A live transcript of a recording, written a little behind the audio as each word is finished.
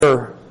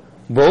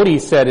Bodhi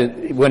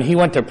said when he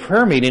went to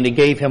prayer meeting, it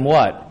gave him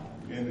what?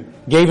 Energy.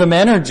 Gave him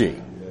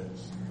energy.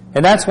 Yes.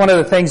 And that's one of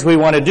the things we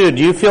want to do.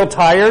 Do you feel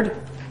tired?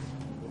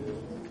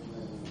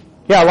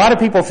 Yeah, a lot of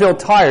people feel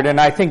tired, and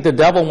I think the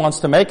devil wants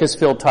to make us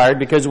feel tired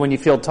because when you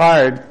feel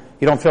tired,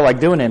 you don't feel like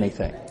doing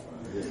anything.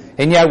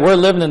 And yet we're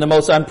living in the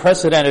most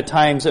unprecedented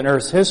times in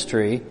Earth's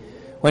history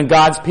when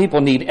God's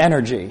people need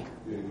energy.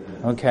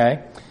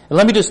 Okay? And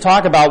let me just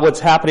talk about what's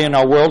happening in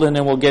our world, and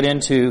then we'll get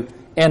into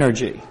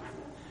energy.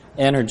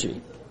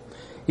 Energy.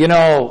 You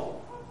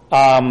know,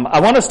 I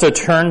want us to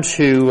turn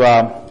to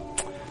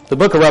the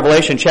book of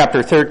Revelation,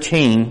 chapter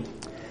 13.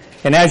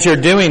 And as you're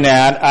doing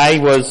that, I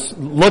was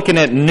looking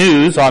at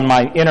news on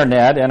my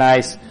internet, and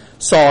I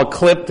saw a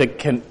clip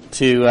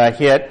to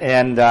hit,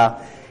 and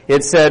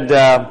it said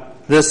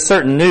this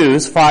certain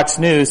news, Fox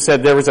News,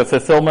 said there was a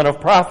fulfillment of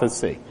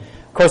prophecy.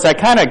 Of course, I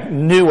kind of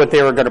knew what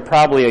they were going to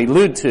probably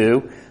allude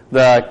to,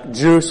 the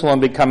Jerusalem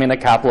becoming the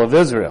capital of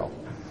Israel.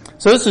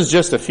 So this is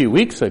just a few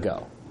weeks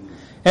ago.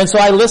 And so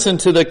I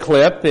listened to the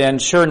clip,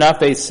 and sure enough,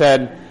 they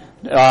said,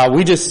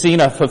 we just seen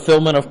a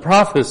fulfillment of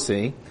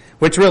prophecy,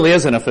 which really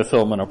isn't a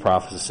fulfillment of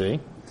prophecy.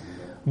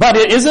 But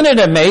isn't it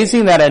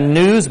amazing that a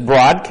news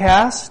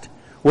broadcast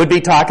would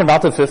be talking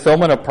about the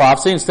fulfillment of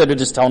prophecy instead of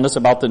just telling us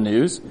about the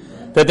news?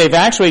 That they've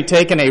actually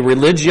taken a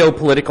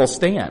religio-political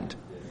stand.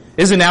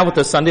 Isn't that what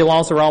the Sunday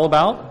laws are all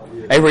about?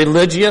 A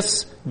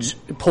religious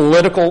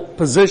political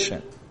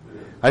position.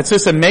 It's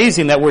just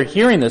amazing that we're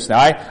hearing this now.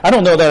 I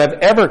don't know that I've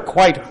ever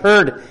quite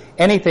heard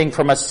anything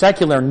from a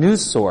secular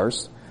news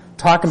source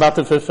talking about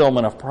the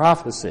fulfillment of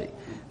prophecy.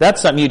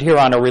 That's something you'd hear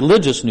on a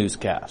religious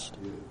newscast.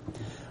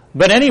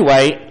 But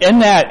anyway, in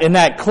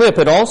that clip,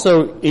 it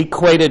also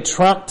equated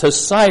Trump to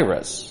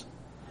Cyrus.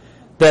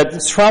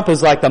 That Trump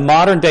is like the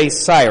modern day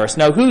Cyrus.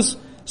 Now, who's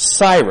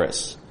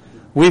Cyrus?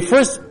 We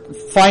first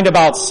find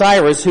about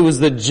Cyrus, who was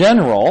the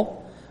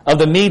general of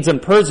the Medes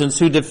and Persians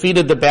who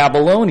defeated the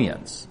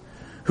Babylonians,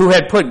 who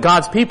had put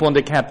God's people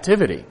into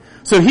captivity.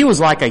 So he was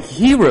like a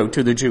hero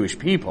to the Jewish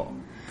people.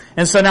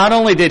 And so not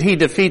only did he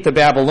defeat the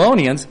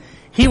Babylonians,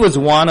 he was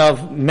one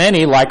of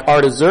many, like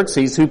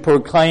Artaxerxes, who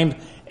proclaimed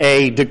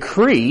a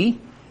decree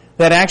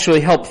that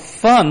actually helped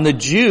fund the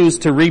Jews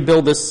to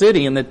rebuild the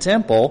city and the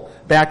temple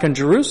back in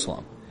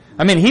Jerusalem.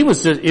 I mean, it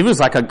was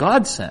like a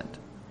godsend.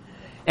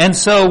 And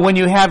so when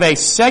you have a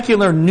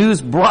secular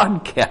news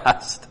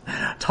broadcast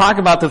talk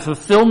about the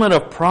fulfillment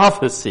of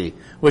prophecy,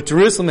 with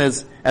Jerusalem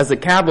as the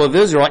capital of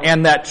Israel,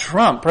 and that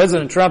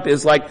President Trump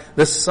is like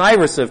the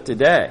Cyrus of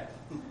today,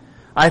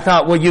 I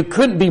thought, well, you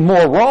couldn't be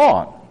more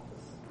wrong.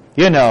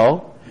 You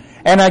know.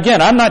 And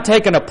again, I'm not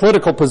taking a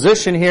political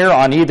position here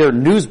on either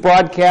news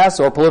broadcasts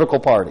or political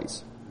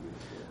parties.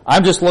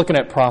 I'm just looking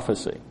at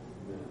prophecy.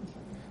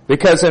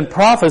 Because in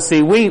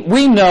prophecy,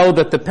 we know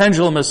that the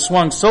pendulum has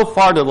swung so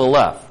far to the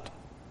left.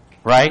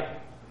 Right?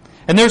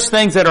 And there's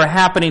things that are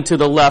happening to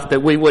the left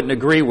that we wouldn't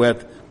agree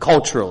with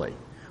culturally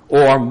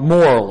or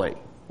morally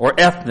or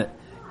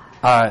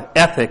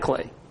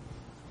ethically.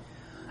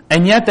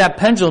 And yet that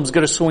pendulum's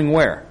going to swing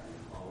where?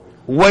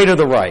 Way to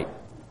the right.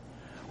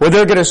 Where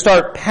they're going to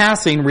start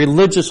passing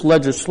religious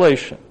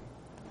legislation.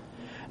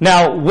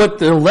 Now, what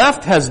the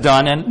left has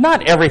done, and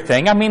not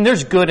everything, I mean,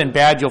 there's good and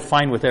bad you'll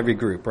find with every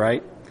group,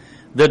 right?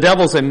 The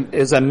devil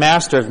is a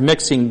master of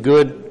mixing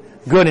good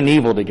and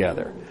evil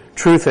together,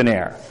 truth and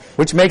error,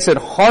 which makes it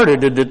harder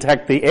to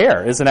detect the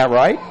error. Isn't that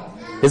right?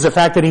 Is the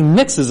fact that he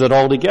mixes it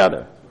all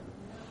together.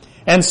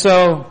 And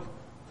so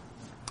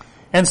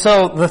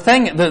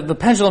the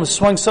pendulum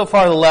swung so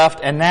far to the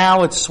left, and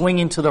now it's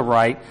swinging to the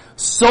right,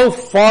 so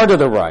far to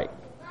the right.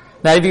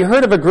 Now, have you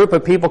heard of a group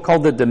of people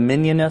called the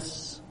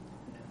Dominionists?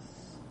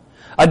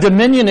 A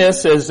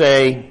Dominionist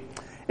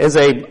is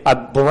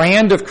a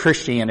brand of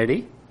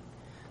Christianity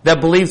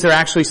that believes they're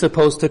actually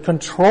supposed to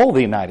control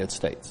the United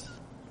States.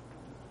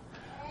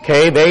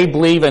 Okay, they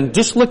believe, and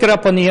just look it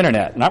up on the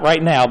internet, not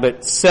right now,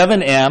 but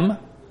 7M,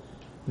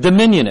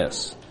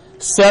 Dominionists.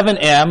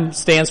 7M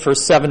stands for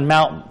 7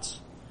 mountains.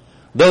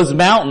 Those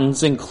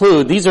mountains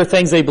include, these are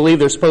things they believe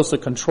they're supposed to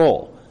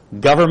control.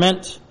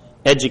 Government,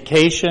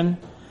 education,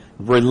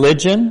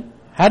 religion.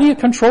 How do you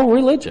control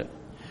religion?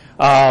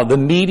 The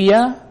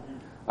media,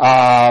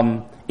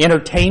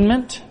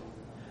 entertainment,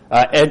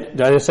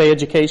 did I say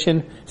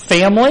education?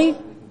 Family.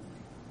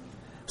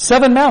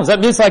 7 mountains. That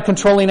means like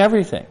controlling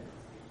everything.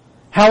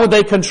 How would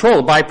they control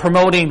it? By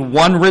promoting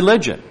one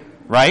religion,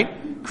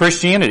 right?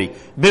 Christianity.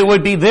 It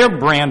would be their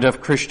brand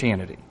of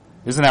Christianity.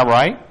 Isn't that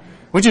right?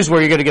 Which is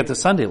where you're going to get the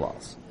Sunday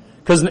laws.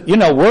 Because, you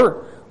know,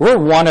 we're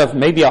one of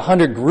maybe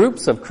 100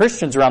 groups of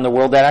Christians around the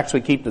world that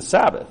actually keep the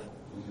Sabbath.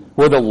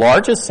 We're the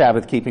largest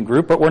Sabbath-keeping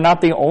group, but we're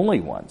not the only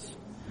ones.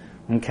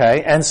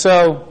 Okay? And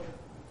so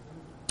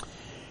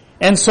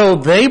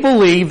they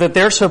believe that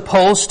they're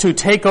supposed to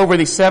take over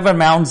these 7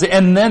 mountains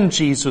and then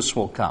Jesus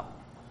will come.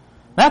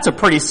 That's a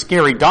pretty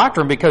scary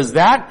doctrine because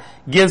that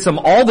gives them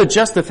all the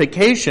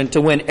justification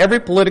to win every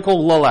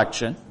political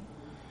election,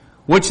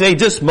 which they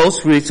just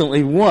most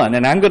recently won.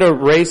 And I'm going to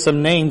raise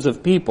some names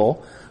of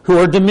people who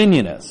are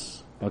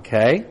Dominionists.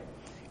 Okay?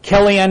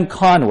 Kellyanne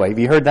Conway. Have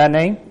you heard that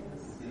name?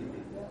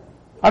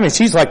 I mean,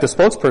 she's like the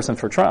spokesperson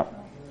for Trump.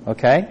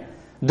 Okay?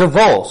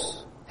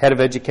 DeVos, head of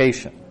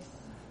education.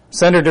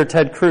 Senator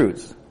Ted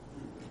Cruz.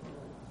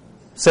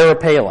 Sarah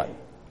Palin.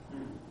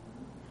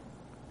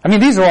 I mean,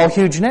 these are all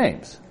huge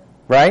names,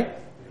 right?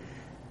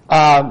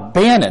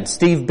 Bannon,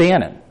 Steve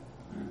Bannon,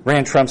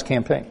 ran Trump's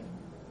campaign.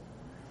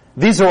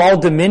 These are all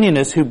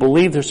dominionists who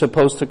believe they're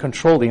supposed to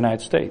control the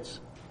United States.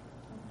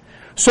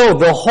 So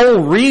the whole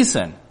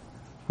reason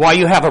why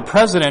you have a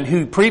president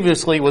who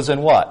previously was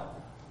in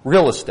what?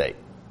 Real estate.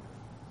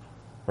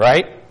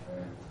 Right?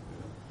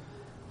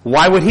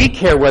 Why would he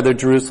care whether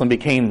Jerusalem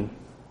became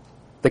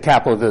the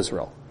capital of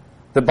Israel?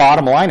 The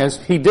bottom line is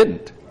he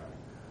didn't.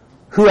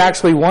 Who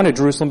actually wanted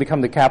Jerusalem to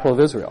become the capital of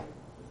Israel?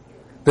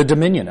 The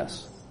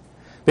dominionists.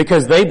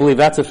 Because they believe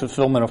that's a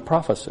fulfillment of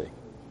prophecy.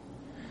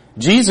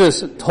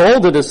 Jesus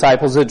told the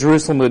disciples that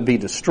Jerusalem would be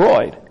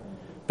destroyed,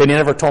 but he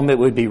never told them it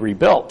would be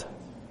rebuilt.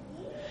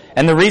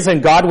 And the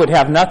reason God would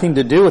have nothing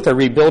to do with the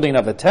rebuilding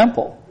of a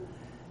temple,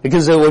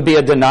 because it would be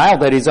a denial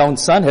that his own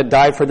son had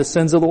died for the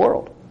sins of the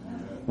world.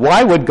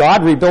 Why would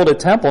God rebuild a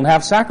temple and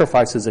have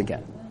sacrifices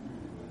again?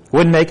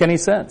 Wouldn't make any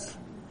sense.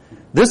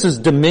 This is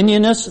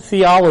dominionist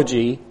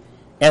theology,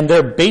 and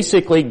they're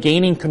basically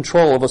gaining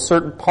control of a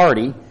certain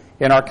party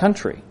in our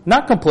country.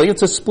 Not complete,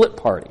 it's a split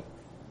party.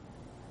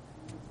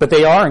 But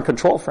they are in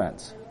control,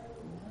 friends.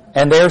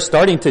 And they're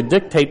starting to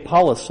dictate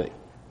policy.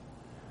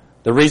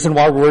 The reason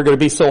why we're going to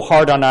be so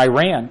hard on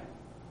Iran,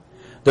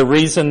 the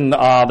reason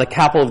the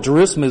capital of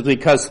Jerusalem is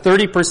because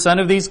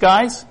 30% of these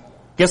guys,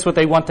 guess what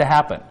they want to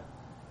happen?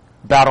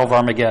 Battle of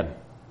Armageddon.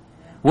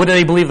 What do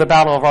they believe the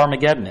Battle of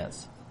Armageddon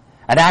is?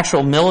 An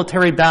actual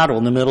military battle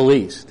in the Middle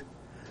East.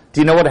 Do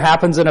you know what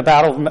happens in a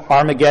Battle of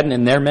Armageddon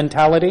in their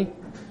mentality?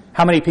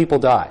 How many people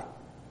die?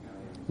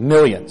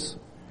 Millions.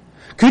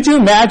 Could you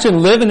imagine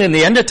living in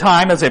the end of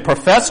time as a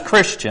professed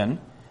Christian,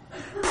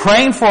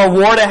 praying for a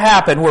war to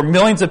happen where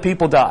millions of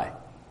people die?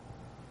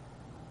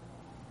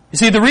 You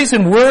see, the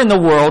reason we're in the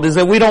world is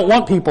that we don't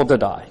want people to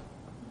die.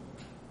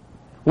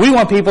 We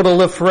want people to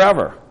live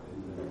forever.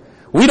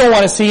 We don't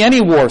want to see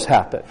any wars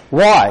happen.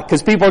 Why?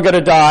 Because people are going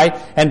to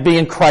die and be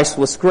in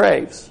Christless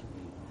graves.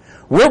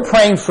 We're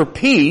praying for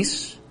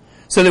peace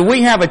so that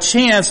we have a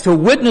chance to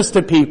witness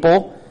to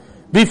people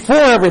before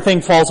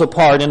everything falls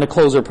apart in the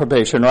close of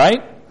probation,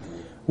 right?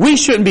 We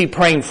shouldn't be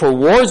praying for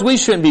wars. We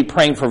shouldn't be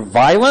praying for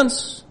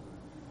violence.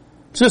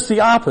 Just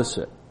the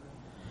opposite.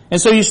 And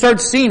so you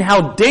start seeing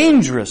how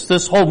dangerous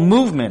this whole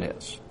movement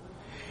is.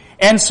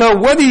 And so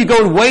whether you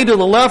go way to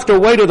the left or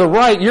way to the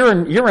right,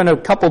 you're in a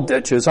couple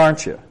ditches,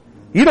 aren't you?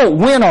 You don't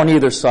win on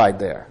either side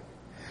there.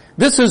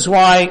 This is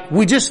why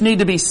we just need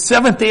to be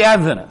Seventh-day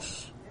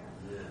Adventists.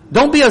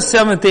 Don't be a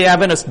Seventh-day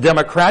Adventist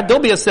Democrat.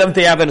 Don't be a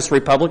Seventh-day Adventist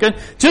Republican.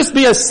 Just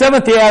be a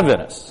Seventh-day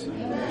Adventist.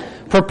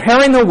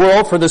 Preparing the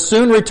world for the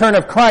soon return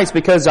of Christ,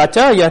 because I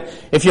tell you,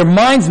 if your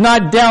mind's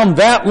not down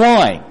that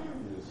line,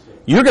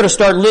 you're going to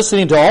start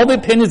listening to all the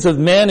opinions of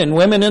men and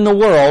women in the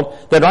world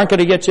that aren't going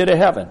to get you to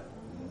heaven.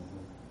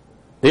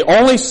 The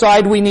only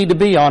side we need to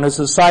be on is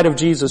the side of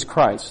Jesus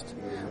Christ,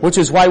 which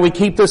is why we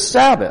keep the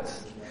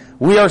Sabbath.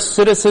 We are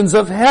citizens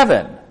of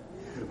heaven.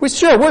 We're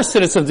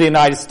citizens of the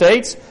United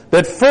States,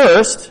 but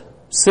first,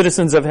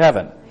 citizens of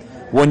heaven.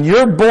 When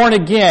you're born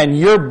again,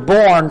 you're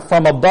born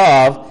from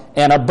above,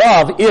 and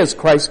above is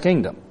Christ's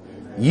kingdom.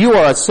 You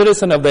are a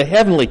citizen of the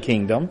heavenly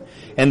kingdom,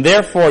 and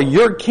therefore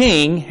your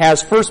king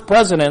has first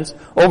precedence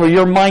over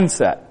your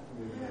mindset.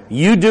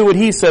 You do what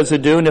he says to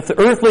do, and if the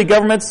earthly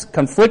governments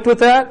conflict with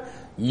that,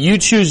 you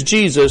choose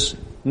Jesus,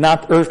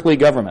 not earthly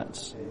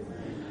governments.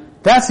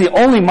 That's the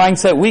only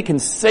mindset we can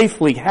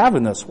safely have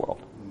in this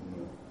world.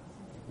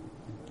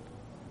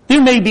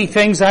 There may be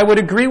things I would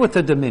agree with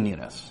the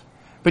dominionists.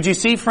 But you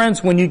see,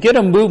 friends, when you get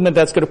a movement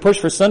that's going to push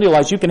for Sunday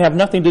laws, you can have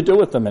nothing to do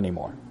with them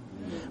anymore.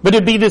 But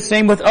it'd be the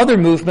same with other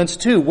movements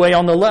too, way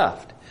on the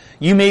left.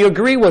 You may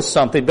agree with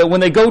something, but when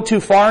they go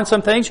too far in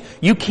some things,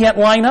 you can't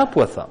line up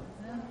with them.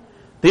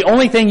 The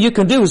only thing you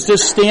can do is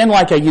just stand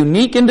like a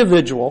unique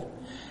individual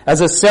as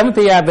a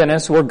Seventh-day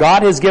Adventist where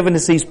God has given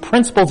us these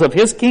principles of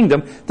His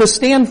kingdom to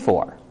stand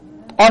for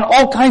on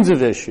all kinds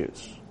of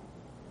issues.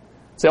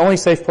 It's the only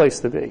safe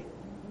place to be.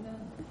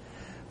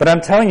 But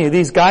I'm telling you,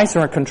 these guys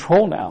are in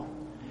control now.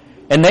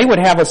 And they would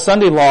have a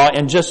Sunday law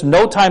in just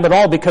no time at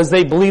all because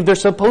they believe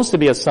there's supposed to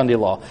be a Sunday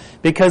law.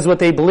 Because what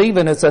they believe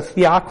in is a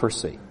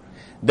theocracy.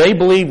 They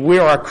believe we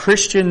are a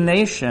Christian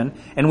nation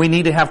and we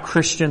need to have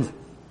Christian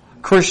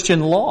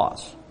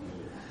laws.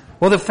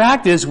 Well, the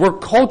fact is we're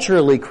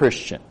culturally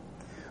Christian.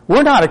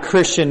 We're not a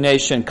Christian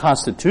nation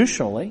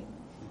constitutionally.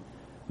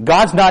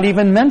 God's not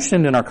even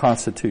mentioned in our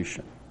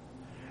Constitution.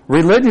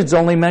 Religion's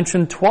only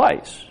mentioned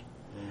twice.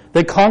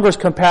 That Congress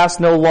can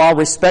pass no law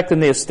respecting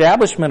the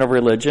establishment of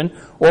religion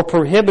or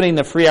prohibiting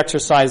the free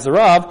exercise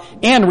thereof,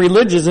 and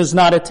religion is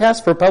not a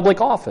test for public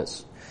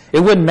office.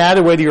 It wouldn't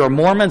matter whether you're a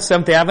Mormon,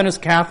 Seventh-day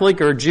Adventist,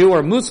 Catholic, or a Jew or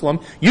a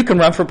Muslim, you can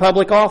run for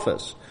public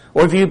office.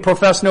 Or if you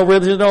profess no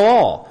religion at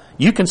all,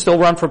 you can still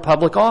run for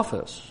public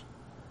office.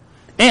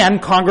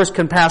 And Congress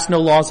can pass no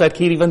laws that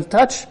can even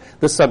touch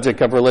the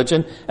subject of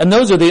religion. And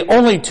those are the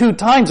only 2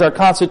 times our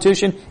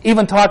Constitution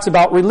even talks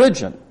about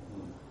religion.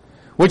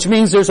 Which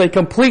means there's a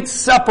complete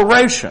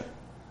separation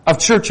of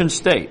church and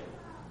state.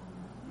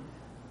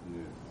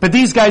 But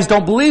these guys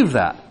don't believe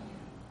that.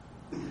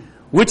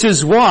 Which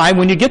is why,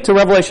 when you get to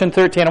Revelation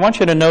 13, I want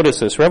you to notice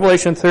this.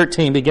 Revelation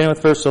 13, beginning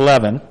with verse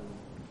 11.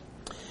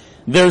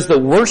 There's the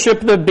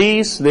worship of the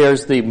beast,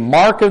 there's the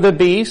mark of the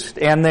beast,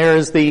 and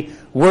there's the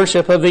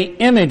worship of the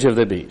image of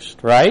the beast,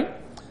 right?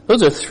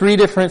 Those are 3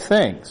 different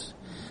things.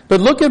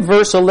 But look at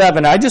verse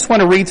 11. I just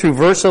want to read through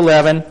verse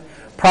 11,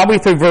 probably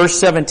through verse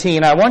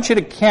 17. I want you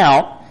to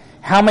count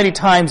how many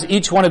times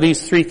each one of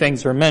these 3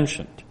 things are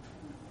mentioned.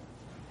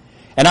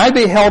 And I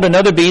beheld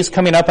another beast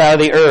coming up out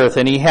of the earth,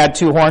 and he had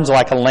 2 horns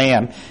like a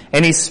lamb,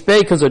 and he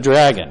spake as a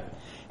dragon.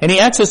 And he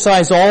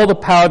exercised all the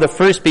power of the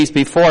first beast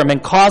before him,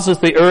 and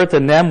causeth the earth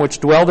and them which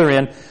dwell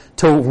therein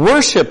to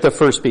worship the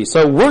first beast.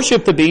 So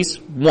worship the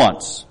beast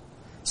once,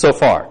 so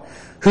far,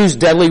 whose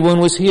deadly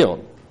wound was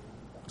healed.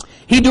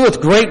 He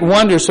doeth great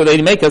wonders, so that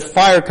he maketh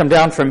fire come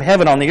down from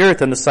heaven on the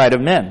earth in the sight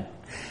of men,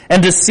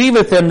 and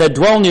deceiveth them that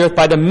dwell in the earth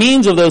by the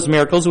means of those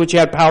miracles which he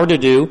had power to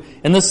do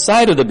in the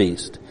sight of the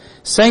beast,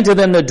 saying to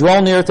them that dwell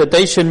in the earth that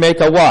they should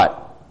make a what?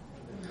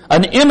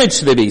 An image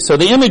to the beast. So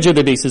the image of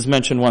the beast is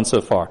mentioned once so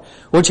far,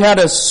 which had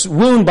a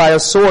wound by a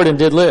sword and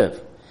did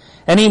live.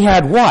 And he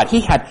had what?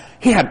 He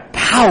had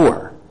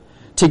power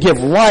to give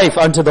life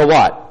unto the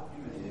what?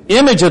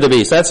 Image of the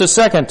beast. That's the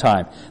second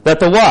time. That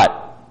the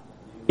what?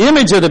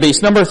 Image of the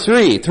beast. Number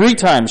 3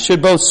 times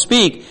should both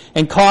speak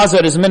and cause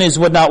that as many as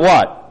would not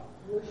what?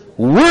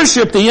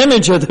 Worship the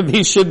image of the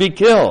beast should be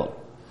killed.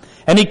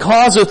 And he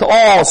causeth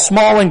all,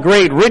 small and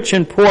great, rich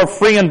and poor,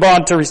 free and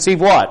bond, to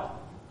receive what?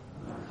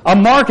 A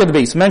mark of the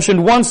beast,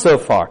 mentioned once so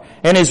far,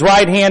 in his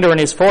right hand or in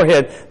his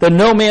forehead, that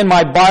no man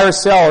might buy or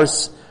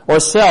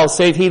sell,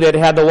 save he that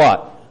had the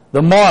what?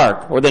 The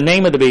mark, or the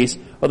name of the beast,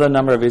 or the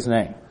number of his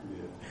name.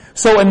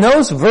 So in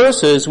those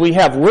verses, we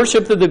have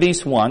worship of the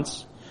beast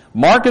once,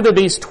 mark of the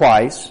beast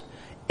twice,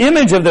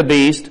 image of the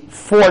beast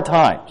 4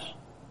 times.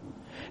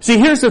 See,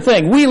 here's the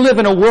thing. We live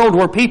in a world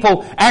where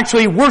people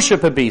actually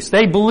worship a beast.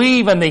 They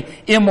believe in the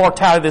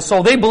immortality of the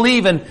soul. They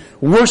believe in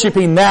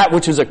worshiping that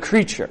which is a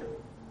creature.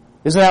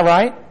 Isn't that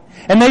right?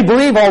 And they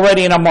believe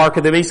already in a mark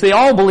of the beast. They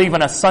all believe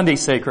in a Sunday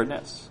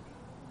sacredness.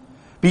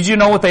 But you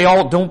know what they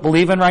all don't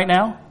believe in right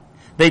now?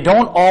 They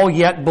don't all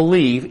yet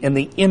believe in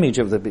the image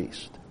of the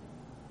beast.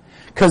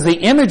 Because the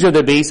image of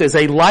the beast is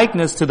a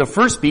likeness to the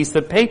first beast,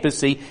 the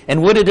papacy.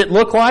 And what did it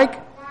look like?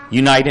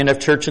 Uniting of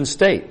church and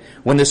state.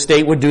 When the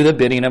state would do the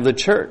bidding of the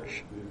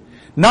church.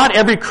 Not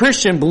every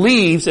Christian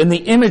believes in the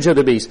image of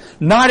the beast.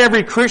 Not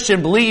every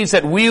Christian believes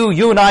that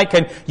you and I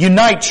can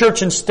unite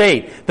church and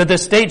state, that the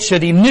state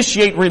should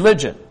initiate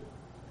religion.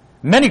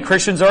 Many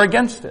Christians are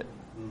against it.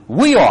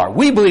 We are.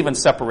 We believe in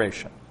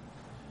separation.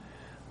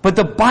 But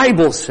the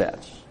Bible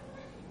says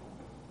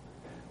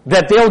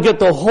that they'll get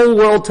the whole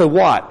world to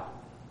what?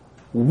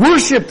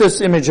 Worship this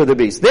image of the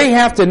beast. They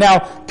have to now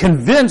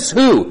convince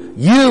who?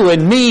 You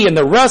and me and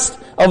the rest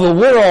of the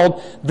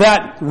world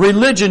that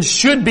religion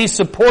should be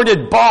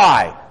supported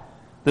by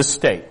the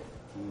state.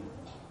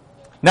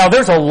 Now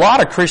there's a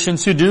lot of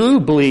Christians who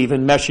do believe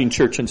in meshing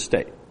church and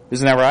state.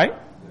 Isn't that right?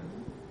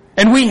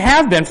 And we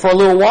have been for a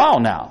little while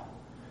now.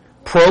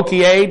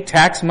 Procreate,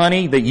 tax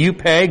money that you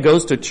pay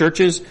goes to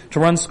churches to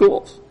run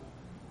schools.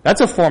 That's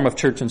a form of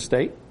church and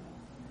state.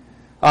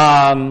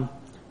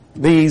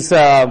 These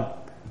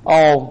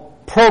all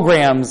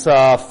programs,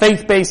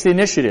 faith-based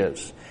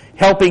initiatives,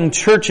 helping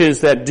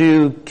churches that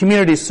do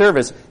community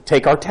service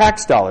take our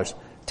tax dollars,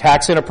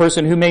 taxing a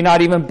person who may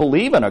not even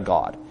believe in a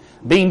God,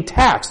 being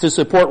taxed to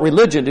support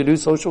religion to do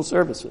social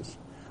services,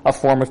 a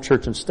form of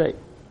church and state.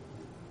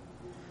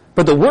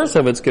 But the worst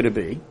of it's going to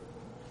be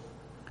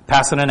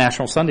passing a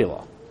national Sunday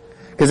law,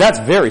 because that's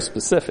very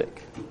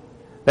specific.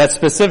 That's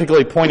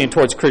specifically pointing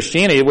towards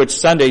Christianity, which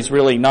Sunday's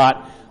really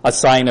not a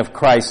sign of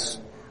Christ's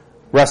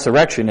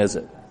resurrection, is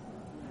it?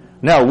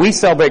 No, we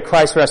celebrate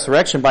Christ's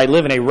resurrection by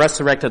living a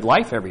resurrected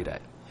life every day.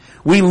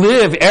 We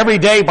live every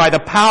day by the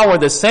power,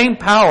 the same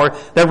power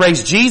that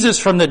raised Jesus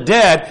from the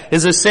dead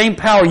is the same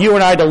power you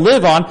and I to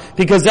live on,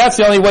 because that's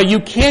the only way you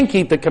can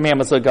keep the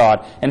commandments of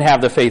God and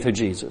have the faith of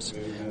Jesus.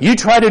 You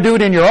try to do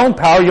it in your own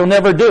power, you'll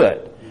never do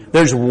it.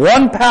 There's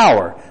one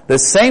power. The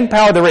same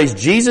power that raised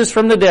Jesus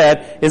from the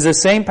dead is the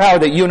same power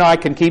that you and I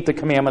can keep the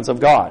commandments of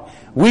God.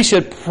 We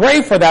should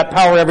pray for that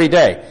power every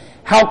day.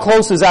 How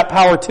close is that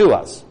power to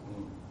us?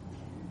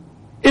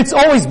 It's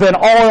always been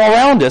all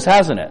around us,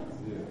 hasn't it?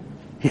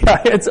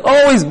 Yeah, it's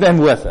always been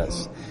with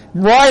us.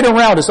 Right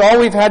around us. All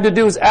we've had to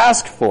do is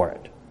ask for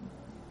it.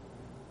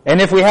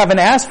 And if we haven't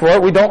asked for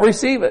it, we don't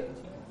receive it.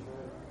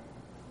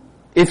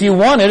 If you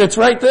want it, it's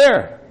right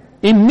there.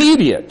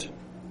 Immediate.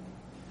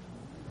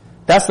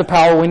 That's the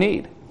power we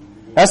need.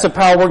 That's the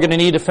power we're going to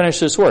need to finish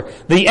this work.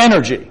 The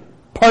energy.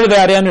 Part of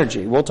that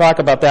energy. We'll talk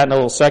about that in a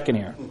little second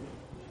here.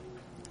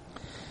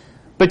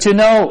 But you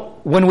know,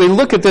 when we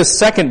look at this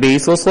second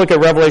beast, let's look at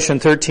Revelation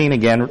 13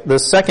 again. The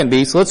second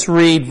beast, let's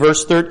read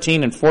verse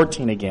 13 and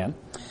 14 again.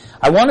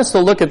 I want us to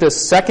look at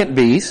this second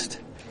beast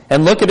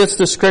and look at its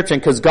description,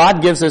 because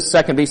God gives this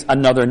second beast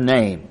another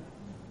name.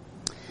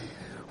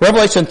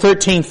 Revelation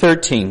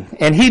 13:13.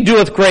 And he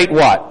doeth great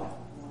what?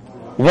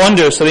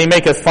 Wonders, so that he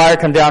maketh fire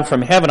come down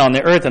from heaven on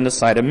the earth in the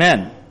sight of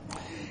men.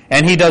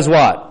 And he does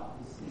what?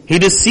 He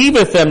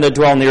deceiveth them that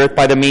dwell on the earth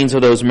by the means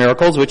of those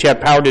miracles, which he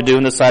had power to do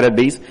in the sight of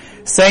the beast,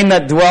 saying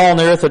that dwell on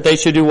the earth that they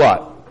should do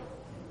what?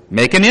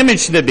 Make an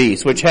image to the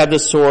beast, which had the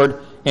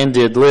sword and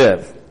did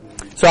live.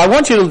 So I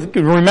want you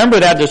to remember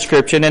that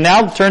description, and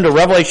now turn to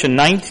Revelation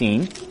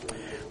 19.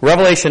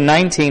 Revelation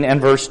 19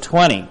 and verse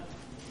 20.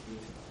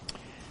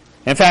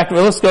 In fact,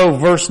 let's go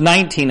verse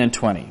 19 and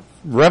 20.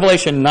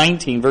 Revelation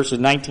 19, verses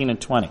 19 and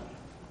 20.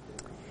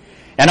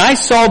 And I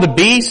saw the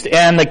beast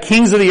and the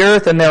kings of the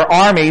earth and their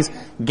armies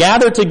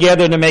gathered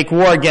together to make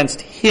war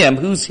against him.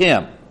 Who's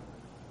him?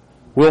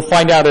 We'll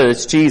find out that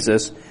it's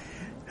Jesus,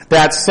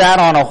 that sat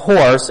on a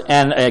horse,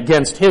 and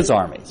against his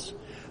armies.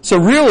 So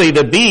really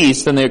the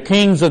beast and the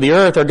kings of the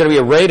earth are going to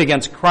be arrayed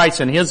against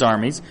Christ and his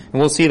armies, and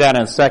we'll see that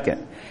in a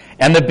second.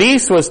 And the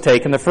beast was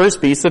taken, the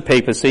first beast, the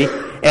papacy,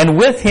 and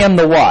with him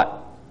the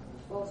what?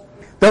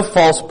 The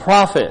false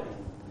prophet.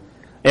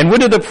 And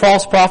what did the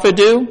false prophet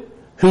do?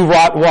 Who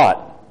wrought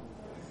what?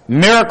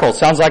 Miracles.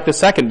 Sounds like the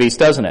second beast,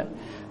 doesn't it?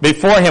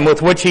 Before him,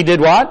 with which he did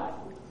what?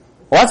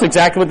 Well, that's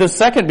exactly what the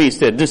second beast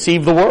did.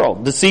 Deceive the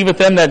world. Deceiveth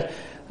them that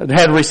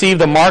had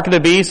received the mark of the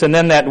beast and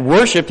then that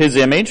worshipped his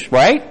image,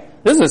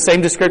 right? This is the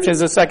same description as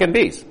the second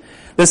beast.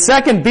 The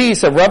second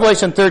beast of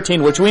Revelation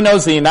 13, which we know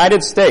is the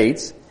United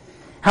States,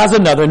 has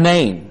another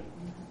name.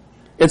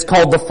 It's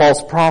called the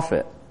false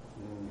prophet.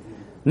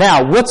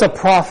 Now, what's a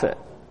prophet?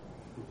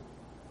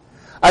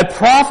 A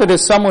prophet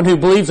is someone who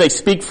believes they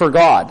speak for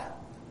God.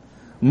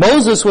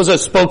 Moses was a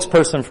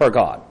spokesperson for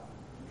God,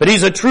 but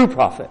he's a true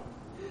prophet.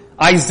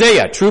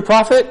 Isaiah, true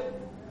prophet?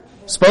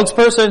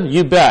 Spokesperson?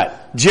 You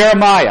bet.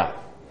 Jeremiah,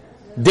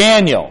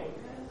 Daniel,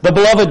 the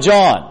beloved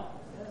John.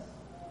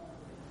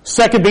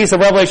 Second beast of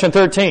Revelation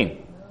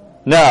 13.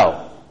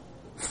 No.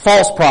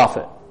 False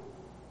prophet.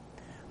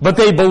 But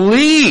they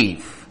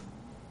believe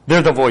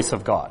they're the voice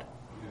of God.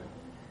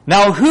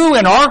 Now, who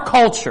in our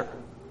culture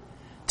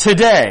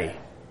today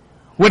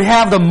would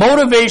have the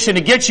motivation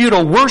to get you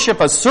to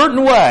worship a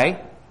certain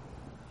way,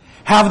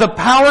 have the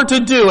power to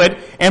do it,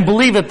 and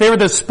believe that they're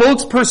the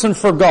spokesperson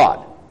for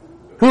God?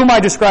 Who am I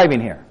describing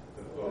here?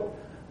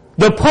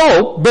 The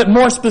Pope, but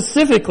more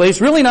specifically,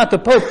 it's really not the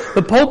Pope.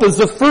 The Pope is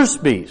the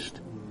first beast.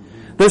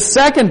 The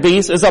second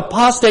beast is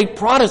apostate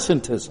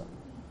Protestantism.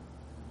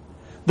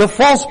 The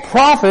false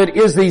prophet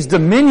is these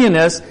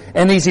dominionists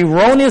and these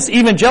erroneous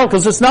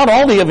evangelicals. It's not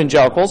all the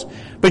evangelicals,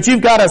 but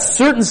you've got a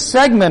certain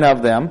segment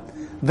of them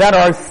that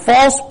are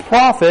false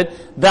prophet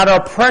that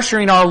are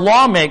pressuring our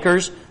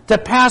lawmakers to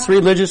pass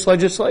religious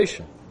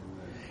legislation.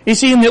 You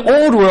see, in the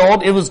old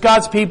world, it was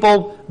God's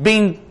people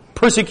being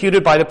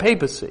persecuted by the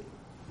papacy.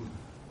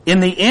 In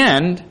the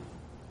end,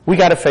 we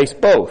got to face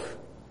both.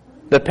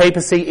 The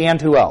papacy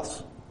and who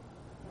else?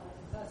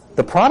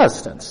 The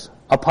Protestants.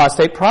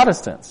 Apostate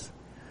Protestants.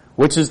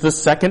 Which is the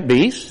second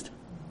beast,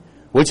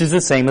 which is the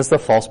same as the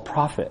false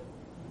prophet.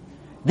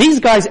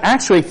 These guys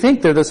actually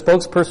think they're the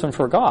spokesperson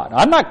for God.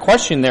 I'm not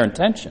questioning their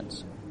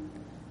intentions.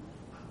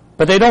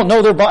 But they don't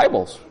know their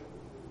Bibles.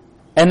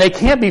 And they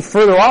can't be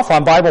further off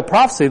on Bible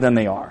prophecy than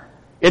they are.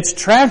 It's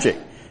tragic,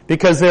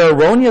 because their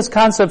erroneous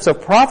concepts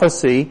of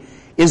prophecy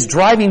is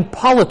driving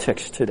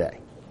politics today.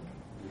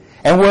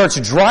 And where it's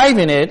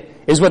driving it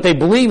is what they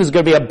believe is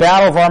going to be a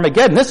battle of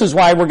Armageddon. This is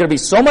why we're going to be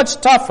so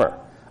much tougher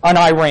on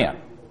Iran.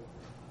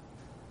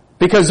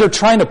 Because they're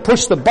trying to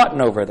push the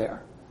button over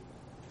there.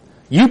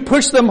 You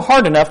push them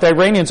hard enough, the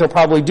Iranians will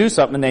probably do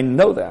something, and they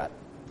know that.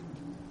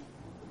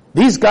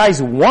 These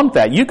guys want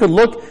that. You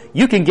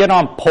can get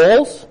on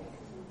polls,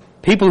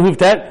 people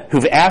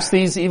who've asked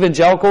these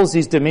evangelicals,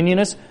 these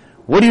dominionists,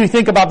 what do you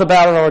think about the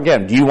Battle of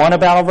Armageddon? Do you want a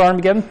Battle of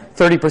Armageddon?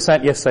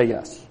 30% yes say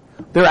yes.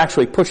 They're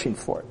actually pushing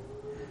for it.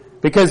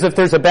 Because if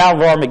there's a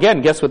Battle of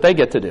Armageddon, guess what they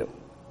get to do?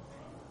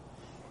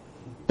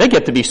 They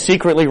get to be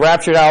secretly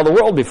raptured out of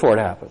the world before it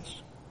happens.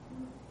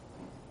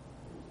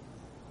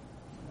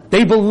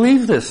 They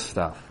believe this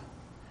stuff.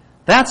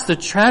 That's the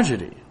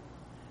tragedy.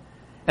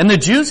 And the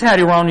Jews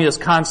had erroneous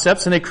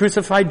concepts and they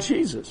crucified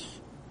Jesus.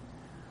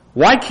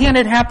 Why can't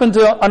it happen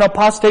to an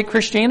apostate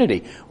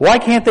Christianity? Why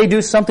can't they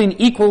do something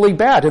equally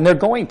bad? And they're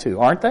going to,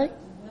 aren't they?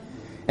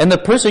 And the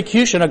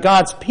persecution of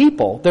God's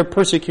people, they're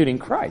persecuting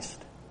Christ.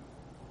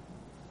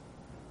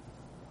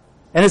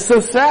 And it's so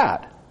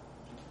sad.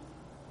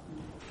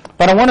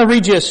 But I want to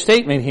read you a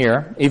statement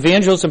here,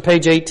 Evangelism,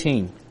 page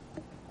 18.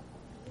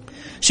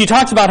 She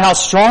talks about how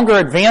stronger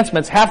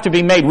advancements have to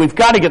be made. We've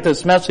got to get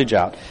this message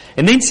out.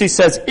 And then she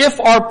says, if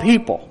our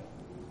people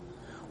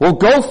will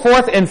go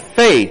forth in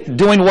faith,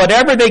 doing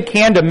whatever they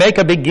can to make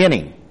a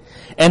beginning,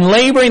 and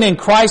laboring in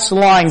Christ's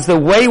lines, the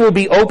way will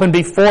be open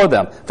before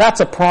them. That's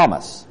a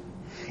promise.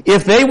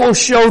 If they will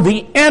show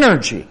the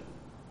energy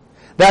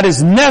that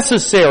is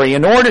necessary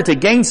in order to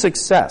gain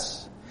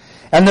success,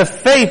 and the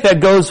faith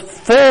that goes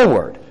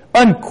forward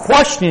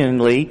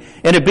unquestioningly,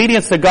 in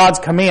obedience to God's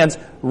commands,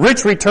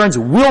 rich returns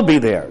will be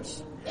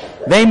theirs.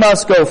 They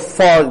must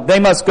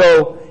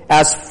go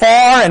as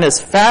far and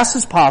as fast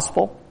as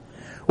possible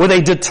with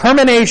a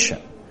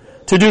determination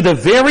to do the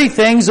very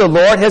things the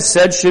Lord has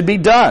said should be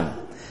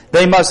done.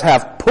 They must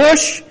have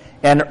push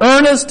and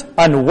earnest,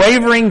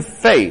 unwavering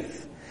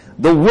faith.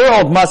 The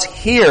world must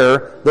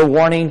hear the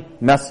warning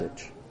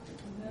message.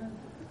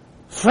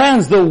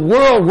 Friends, the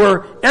world,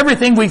 where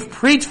everything we've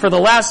preached for the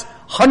last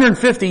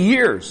 150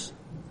 years.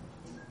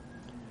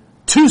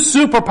 Two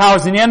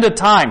superpowers in the end of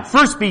time.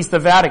 First beast, the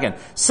Vatican.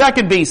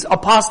 Second beast,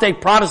 apostate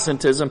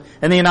Protestantism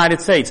in the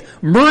United States.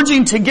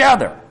 Merging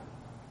together.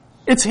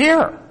 It's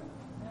here.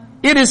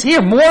 It is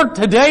here more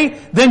today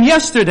than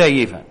yesterday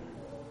even.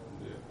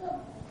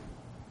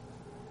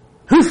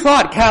 Who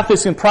thought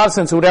Catholics and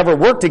Protestants would ever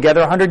work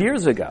together 100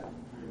 years ago?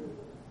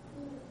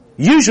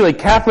 Usually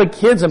Catholic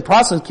kids and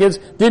Protestant kids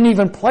didn't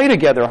even play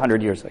together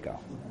 100 years ago.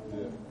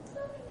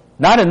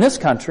 Not in this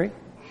country.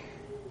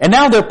 And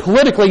now they're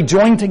politically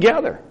joined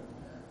together.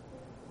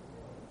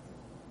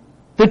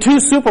 The two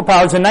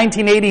superpowers in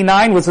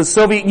 1989 was the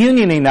Soviet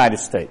Union and the United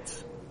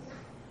States.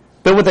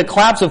 But with the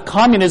collapse of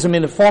communism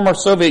in the former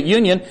Soviet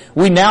Union,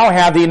 we now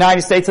have the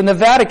United States and the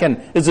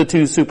Vatican as the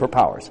two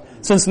superpowers.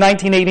 Since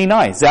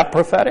 1989. Is that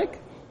prophetic?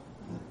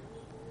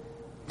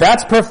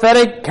 That's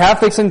prophetic.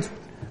 Catholics and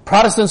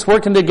Protestants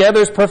working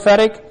together is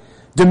prophetic.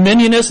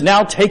 Dominionists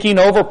now taking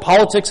over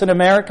politics in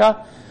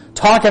America.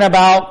 Talking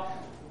about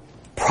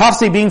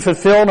prophecy being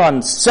fulfilled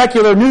on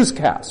secular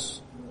newscasts.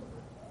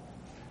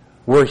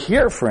 We're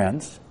here,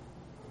 friends.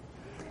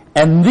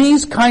 And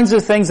these kinds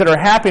of things that are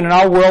happening in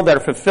our world that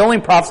are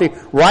fulfilling prophecy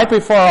right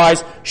before our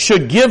eyes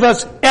should give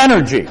us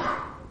energy.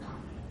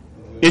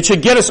 It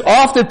should get us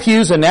off the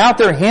pews and out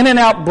there handing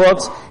out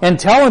books and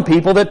telling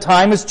people that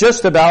time is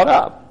just about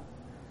up.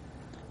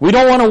 We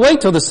don't want to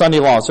wait till the Sunday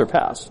laws are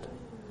passed.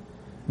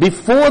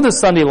 Before the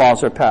Sunday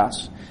laws are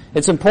passed,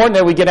 it's important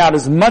that we get out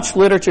as much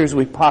literature as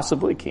we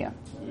possibly can.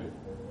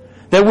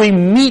 That we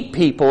meet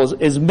people,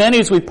 as many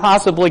as we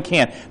possibly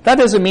can. That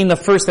doesn't mean the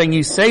first thing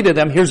you say to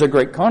them, here's a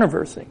great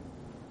controversy.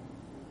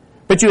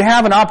 But you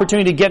have an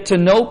opportunity to get to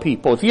know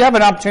people. If you have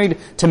an opportunity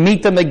to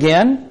meet them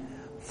again,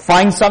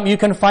 find something you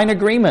can find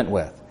agreement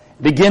with.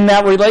 Begin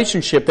that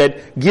relationship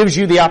that gives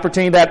you the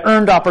opportunity, that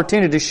earned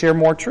opportunity to share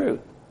more truth.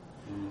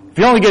 If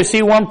you only get to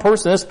see one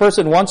person, this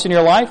person once in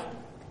your life,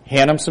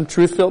 hand them some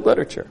truth-filled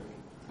literature.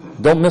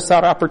 Don't miss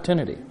that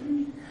opportunity.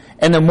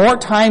 And the more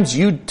times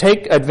you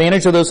take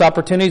advantage of those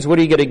opportunities, what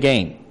are you going to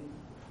gain?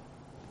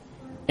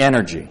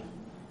 Energy.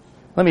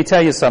 Let me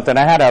tell you something.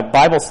 I had a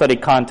Bible study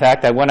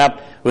contact. I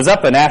was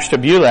up in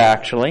Ashtabula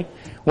actually.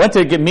 Went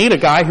to meet a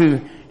guy who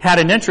had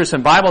an interest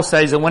in Bible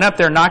studies and went up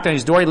there and knocked on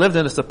his door. He lived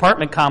in this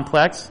apartment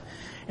complex.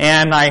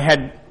 And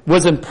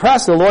was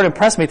impressed. The Lord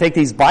impressed me to take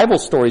these Bible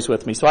stories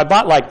with me. So I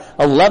bought like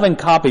 11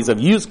 copies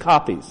of used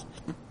copies.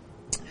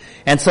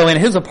 And so in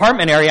his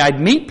apartment area, I'd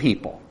meet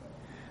people.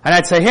 And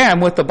I'd say, hey, I'm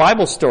with the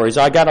Bible stories.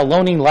 I got a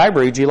loaning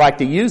library. Would you like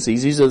to use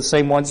these? These are the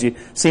same ones you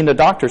see in the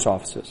doctor's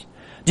offices.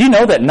 Do you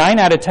know that 9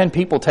 out of 10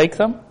 people take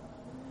them?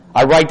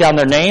 I write down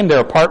their name, their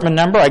apartment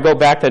number. I go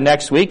back the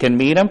next week and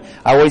meet them.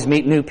 I always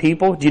meet new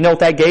people. Do you know what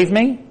that gave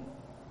me?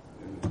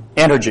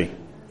 Energy.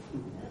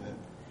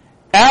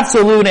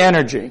 Absolute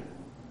energy.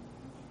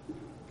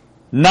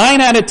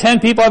 9 out of 10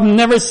 people, I've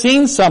never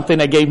seen something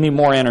that gave me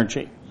more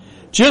energy.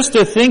 Just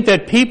to think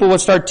that people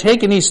would start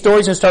taking these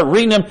stories and start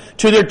reading them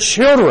to their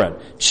children.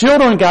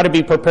 Children got to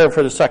be prepared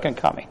for the second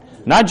coming.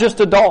 Not just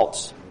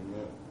adults.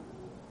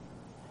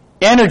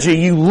 Energy.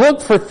 You look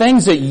for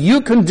things that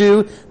you can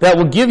do that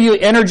will give you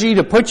energy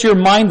to put your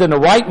mind in the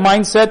right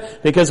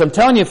mindset. Because I'm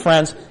telling you,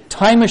 friends,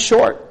 time is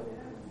short.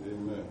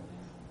 Amen.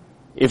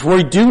 If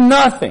we do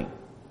nothing,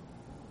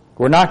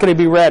 we're not going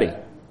to be ready.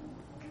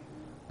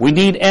 We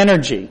need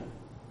energy.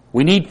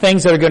 We need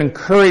things that are going to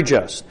encourage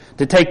us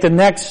to take the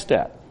next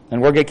step.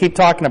 And we're going to keep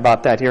talking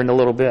about that here in a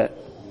little bit.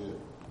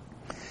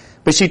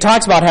 But she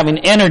talks about having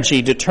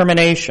energy,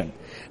 determination.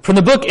 From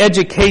the book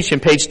Education,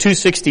 page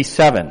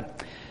 267.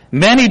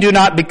 Many do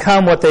not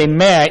become what they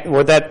might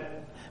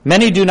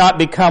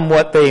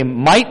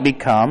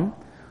become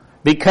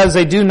because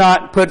they do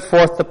not put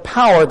forth the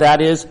power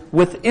that is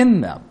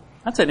within them.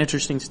 That's an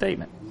interesting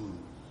statement.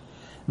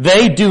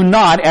 They do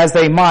not, as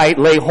they might,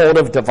 lay hold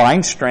of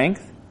divine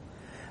strength.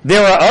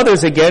 There are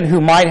others, again,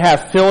 who might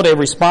have filled a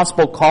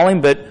responsible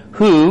calling, but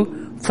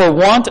who, for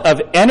want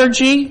of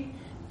energy,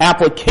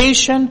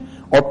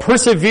 application, or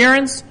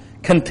perseverance,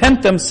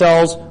 content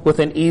themselves with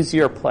an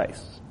easier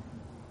place.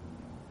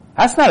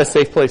 That's not a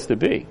safe place to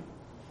be.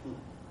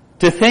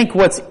 To think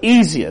what's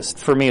easiest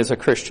for me as a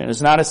Christian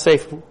is not a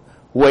safe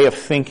way of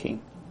thinking.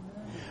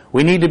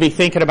 We need to be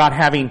thinking about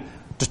having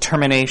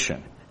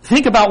determination.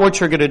 Think about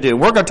what you're going to do.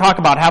 We're going to talk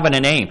about having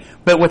an aim.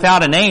 But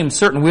without an aim,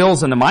 certain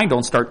wheels in the mind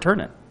don't start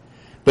turning.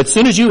 But as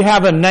soon as you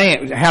have an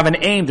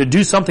aim to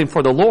do something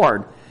for the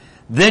Lord,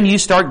 then you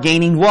start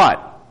gaining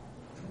what?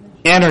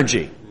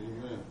 Energy.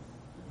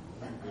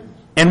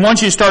 And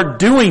once you start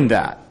doing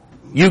that,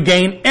 you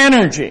gain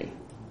energy.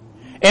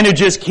 And it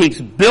just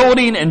keeps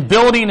building and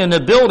building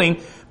and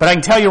building. But I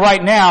can tell you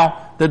right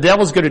now, the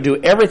devil's going to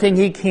do everything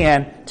he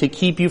can to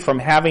keep you from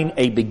having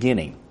a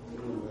beginning.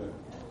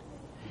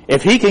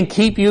 If he can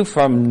keep you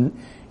from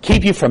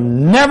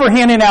never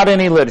handing out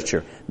any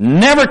literature,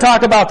 never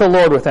talk about the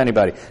Lord with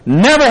anybody,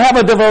 never have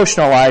a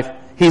devotional life,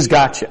 he's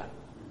got you.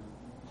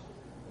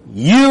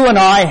 You and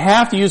I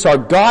have to use our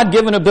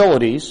God-given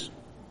abilities,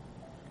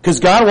 because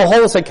God will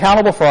hold us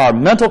accountable for our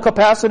mental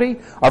capacity,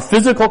 our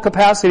physical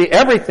capacity,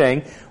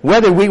 everything,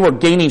 whether we were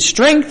gaining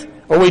strength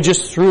or we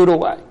just threw it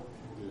away.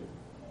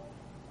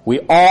 We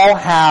all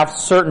have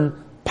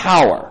certain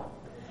power,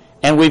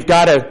 and we've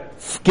got to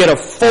get a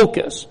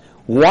focus.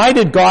 Why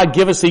did God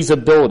give us these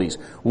abilities?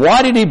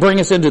 Why did He bring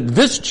us into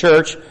this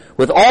church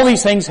with all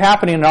these things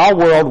happening in our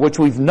world, which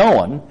we've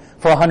known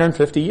for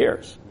 150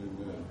 years?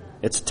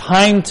 It's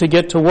time to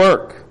get to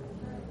work.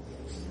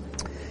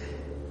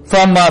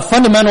 From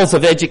Fundamentals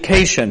of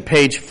Education,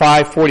 page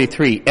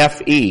 543,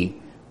 FE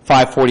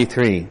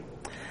 543.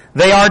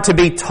 They are to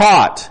be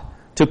taught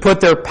to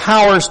put their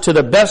powers to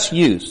the best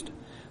use.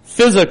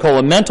 Physical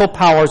and mental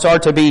powers are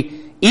to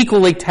be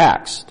equally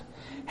taxed.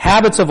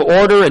 Habits of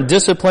order and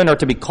discipline are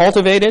to be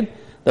cultivated.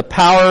 The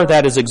power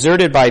that is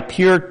exerted by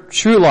pure,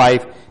 true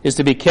life is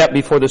to be kept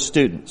before the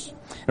students.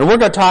 And we're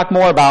going to talk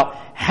more about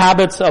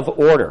habits of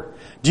order.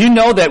 Do you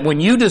know that when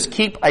you just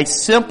keep a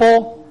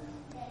simple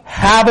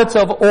habits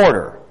of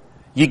order,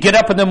 you get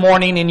up in the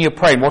morning and you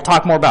pray, and we'll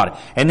talk more about it,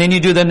 and then you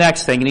do the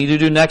next thing, and you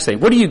do the next thing.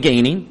 What are you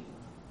gaining?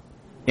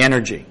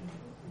 Energy.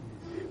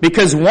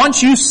 Because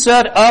once you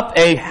set up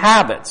a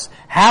habits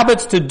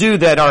to do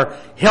that are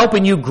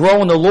helping you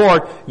grow in the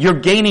Lord, you're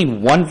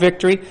gaining one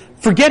victory.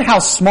 Forget how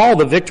small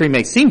the victory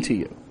may seem to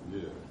you.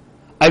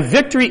 A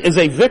victory is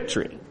a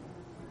victory.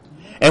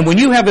 And when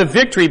you have a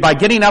victory by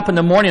getting up in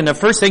the morning and the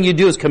first thing you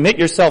do is commit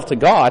yourself to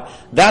God,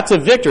 that's a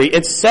victory.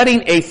 It's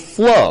setting a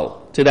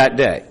flow to that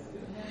day.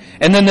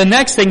 And then the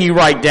next thing you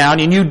write down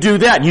and you do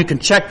that and you can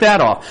check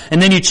that off.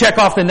 And then you check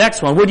off the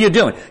next one. What are you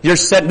doing?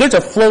 There's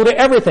a flow to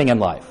everything in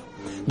life.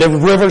 The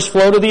rivers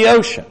flow to the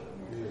ocean.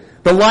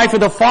 The life of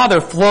the Father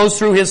flows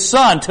through His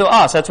Son to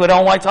us. That's what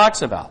Ellen White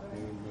talks about.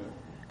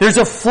 There's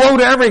a flow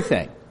to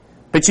everything.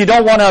 But you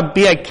don't want to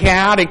be a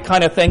chaotic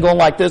kind of thing going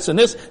like this and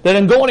this that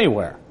doesn't go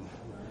anywhere.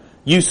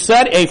 You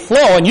set a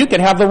flow, and you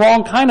can have the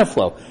wrong kind of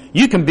flow.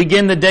 You can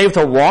begin the day with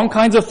the wrong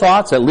kinds of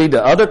thoughts that lead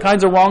to other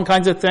kinds of wrong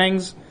kinds of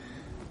things.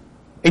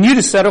 And you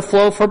just set a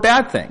flow for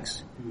bad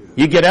things.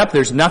 You get up,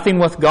 there's nothing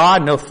with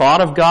God, no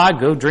thought of God,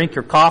 go drink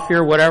your coffee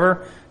or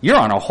whatever. You're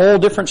on a whole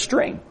different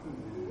string.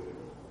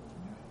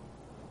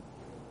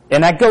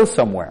 And that goes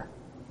somewhere.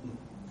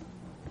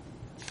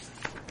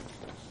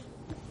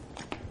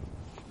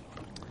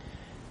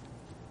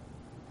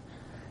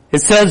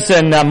 It says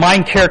in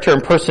Mind, Character,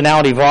 and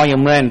Personality,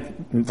 Volume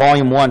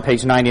 1,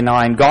 page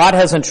 99, God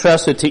has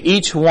entrusted to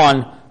each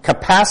one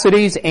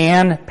capacities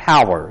and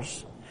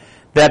powers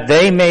that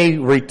they may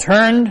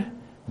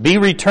be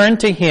returned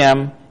to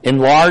Him,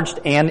 enlarged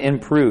and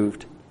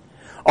improved.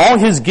 All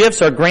His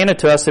gifts are granted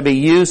to us to be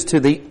used to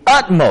the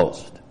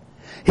utmost.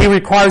 He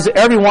requires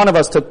every one of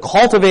us to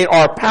cultivate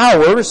our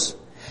powers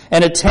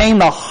and attain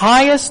the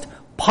highest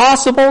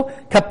possible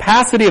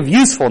capacity of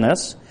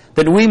usefulness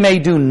that we may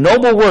do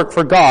noble work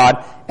for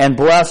God and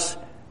bless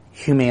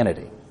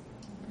humanity.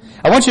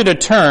 I want you to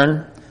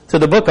turn to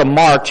the book of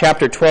Mark,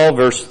 chapter 12,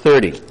 verse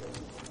 30.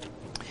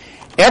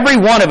 Every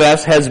one of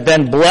us has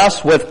been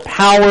blessed with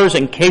powers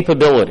and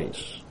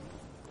capabilities.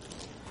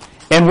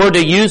 And we're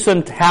to use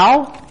them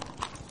how?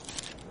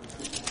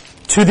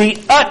 To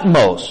the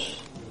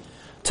utmost.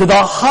 To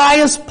the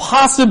highest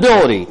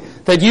possibility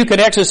that you can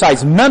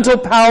exercise mental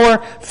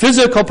power,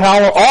 physical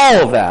power,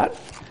 all of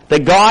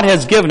that God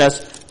has given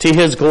us to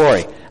His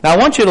glory. Now I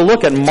want you to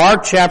look at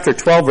Mark chapter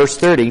 12 verse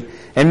 30,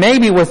 and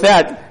maybe with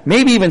that,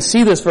 maybe even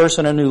see this verse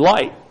in a new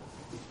light.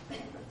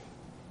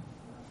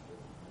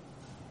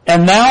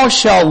 And thou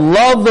shalt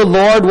love the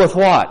Lord with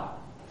what?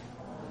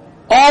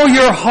 All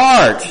your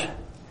heart,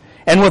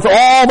 and with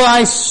all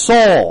thy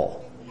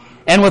soul,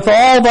 and with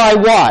all thy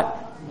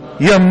what?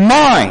 Your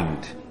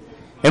mind,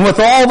 and with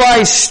all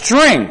thy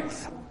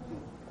strength.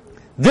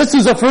 This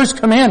is the first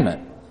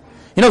commandment.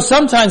 You know,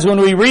 sometimes when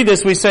we read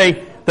this, we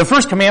say, the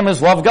first commandment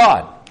is love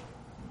God.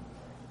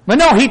 But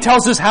no, He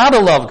tells us how to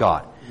love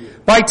God.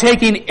 By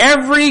taking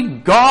every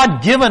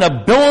God-given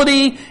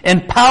ability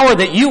and power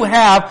that you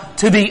have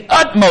to the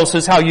utmost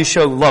is how you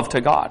show love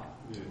to God.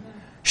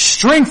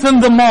 Strengthen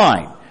the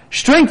mind.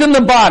 Strengthen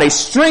the body.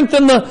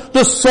 Strengthen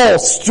the soul.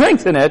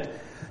 Strengthen it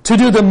to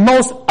do the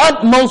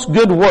utmost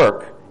good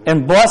work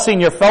in blessing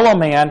your fellow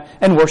man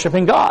and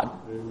worshiping God.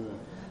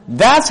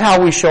 That's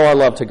how we show our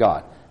love to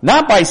God.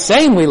 Not by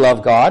saying we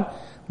love God,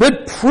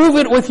 but prove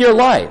it with your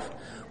life.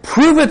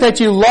 Prove it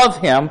that you love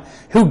Him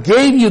who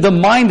gave you the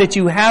mind that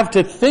you have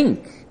to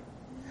think.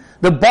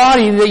 The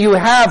body that you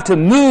have to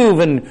move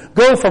and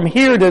go from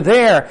here to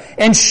there,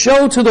 and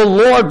show to the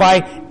Lord by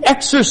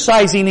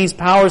exercising these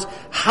powers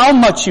how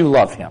much you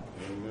love Him.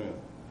 Amen.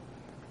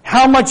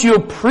 How much you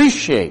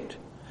appreciate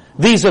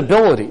these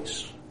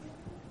abilities.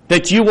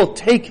 That you will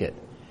take it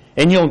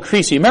and you'll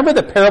increase. You remember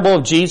the parable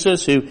of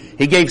Jesus who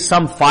he gave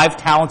some 5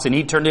 talents and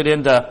he turned it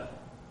into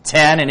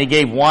 10, and he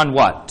gave one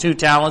what? 2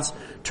 talents,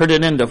 turned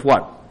it into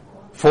what?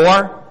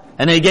 4?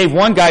 And then he gave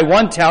one guy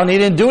 1 talent and he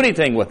didn't do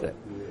anything with it.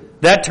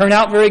 That turned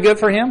out very good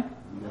for him?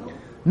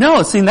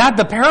 No, see, that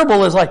the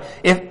parable is like,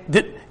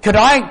 the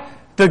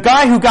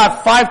guy who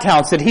got 5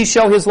 talents, did he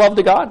show his love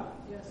to God?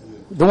 Yes.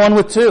 The one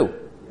with 2?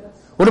 Yes.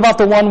 What about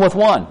the one with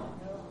 1?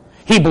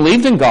 He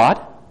believed in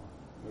God,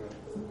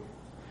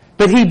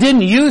 but he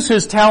didn't use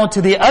his talent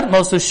to the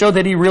utmost to show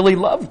that he really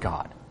loved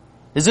God.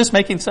 Is this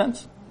making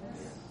sense?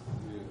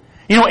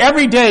 You know,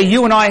 every day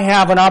you and I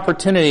have an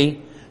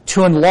opportunity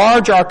to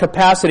enlarge our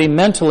capacity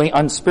mentally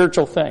on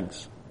spiritual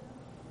things.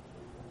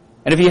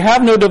 And if you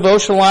have no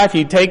devotional life,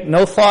 you take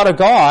no thought of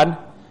God,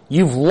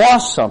 you've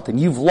lost something.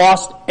 You've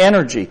lost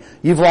energy.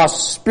 You've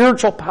lost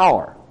spiritual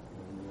power.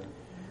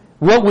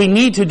 What we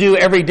need to do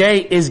every day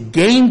is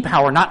gain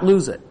power, not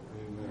lose it.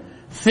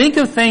 Think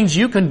of things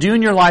you can do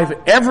in your life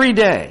every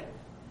day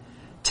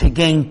to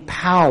gain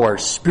power,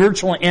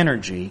 spiritual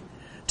energy,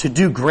 to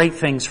do great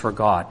things for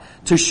God,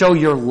 to show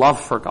your love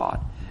for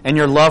God and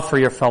your love for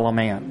your fellow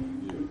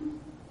man.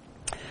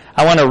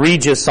 I want to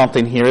read you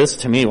something here. This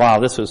to me, wow,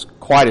 this was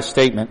quite a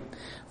statement.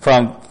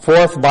 From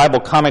Fourth Bible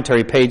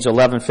Commentary, page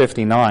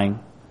 1159.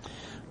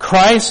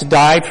 Christ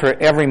died for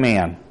every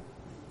man.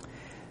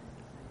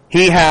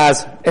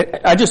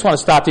 I just want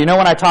to stop. Do you know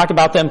when I talked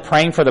about them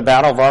praying for the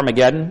battle of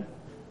Armageddon?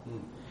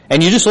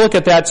 And you just look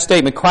at that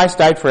statement, Christ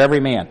died for every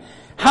man.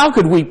 How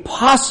could we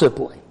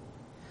possibly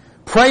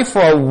pray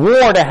for a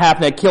war to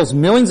happen that kills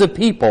millions of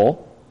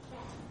people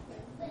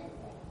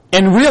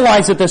and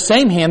realize at the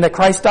same hand that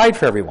Christ died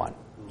for everyone?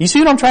 You see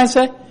what I'm trying to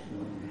say?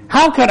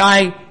 How could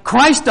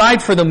Christ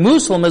died for the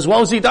Muslim as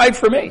well as he died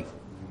for me.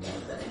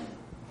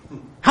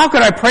 How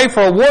could I pray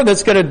for a war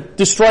that's going to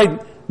destroy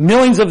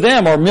millions of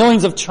them or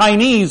millions of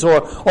Chinese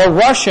or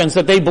Russians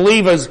that they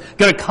believe is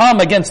going to come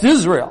against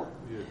Israel?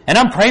 And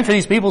I'm praying for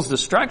these people's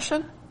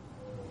destruction?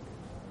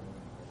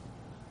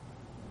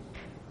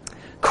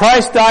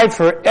 Christ died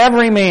for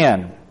every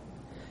man.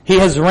 He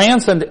has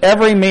ransomed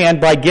every man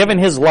by giving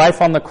his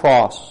life on the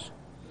cross.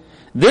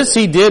 This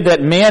he did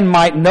that man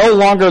might no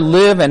longer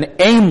live an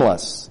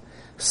aimless,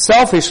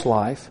 selfish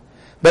life,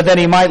 but that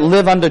he might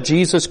live unto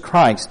Jesus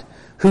Christ,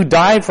 who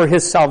died for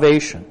his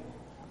salvation.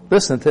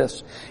 Listen to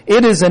this.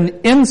 It is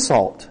an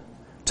insult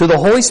to the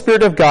Holy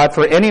Spirit of God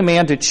for any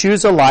man to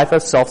choose a life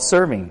of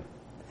self-serving.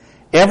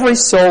 Every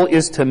soul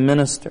is to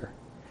minister.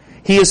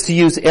 He is to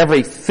use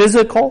every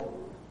physical,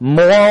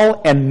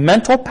 moral, and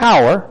mental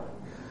power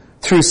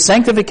through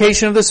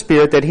sanctification of the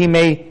Spirit that he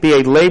may be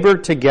a laborer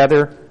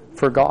together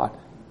for God.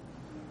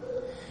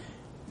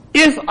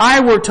 If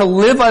I were to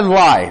live a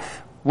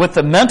life with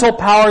the mental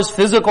powers,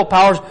 physical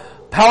powers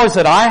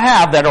that I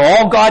have that are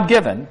all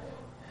God-given,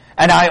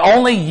 and I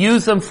only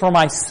use them for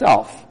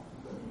myself,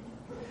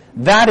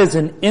 that is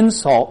an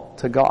insult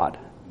to God.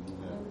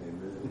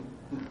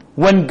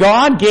 When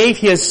God gave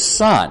His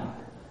Son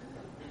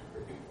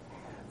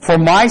for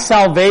my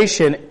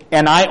salvation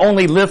and I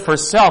only live for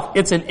self,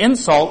 it's an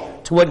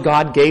insult to what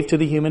God gave to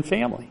the human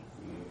family.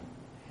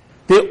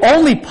 The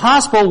only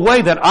possible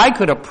way that I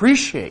could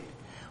appreciate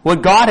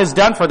what God has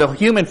done for the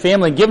human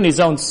family and given His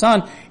own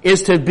Son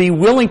is to be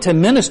willing to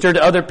minister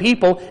to other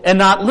people and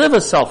not live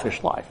a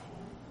selfish life.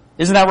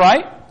 Isn't that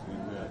right?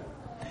 Amen.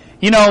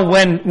 You know,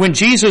 when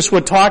Jesus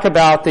would talk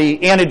about the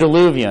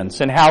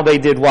antediluvians and how they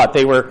did what?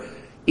 They were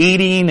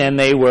eating and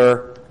they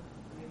were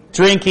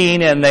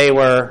drinking and they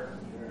were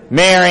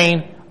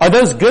marrying. Are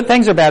those good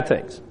things or bad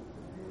things?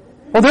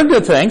 Well, they're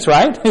good things,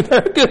 right?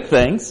 They're good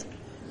things.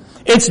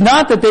 It's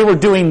not that they were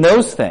doing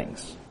those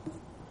things.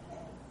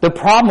 The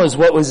problem was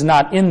what was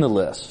not in the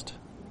list.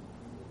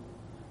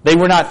 They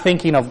were not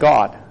thinking of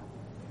God.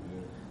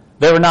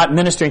 They were not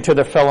ministering to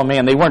their fellow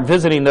man. They weren't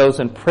visiting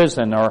those in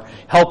prison or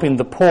helping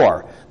the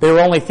poor. They were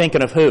only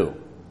thinking of who?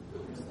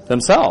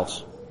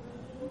 Themselves.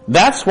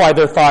 That's why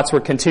their thoughts were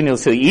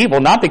continuously evil,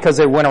 not because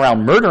they went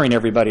around murdering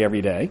everybody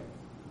every day.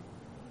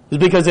 It's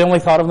because they only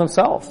thought of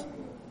themselves.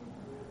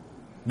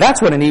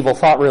 That's what an evil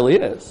thought really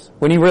is.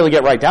 When you really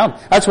get right down,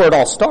 that's where it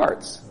all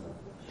starts.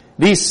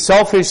 These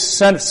selfish,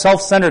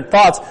 self-centered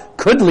thoughts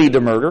could lead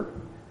to murder,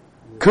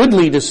 could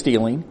lead to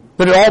stealing,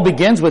 but it all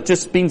begins with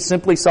just being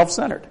simply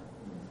self-centered.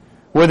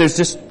 Where there's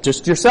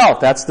just yourself.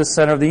 That's the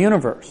center of the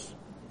universe.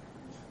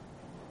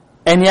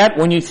 And yet,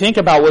 when you think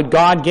about what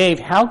God gave,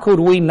 how could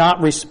we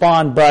not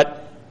respond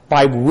but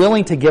by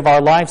willing to give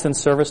our lives in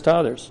service to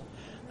others?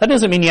 That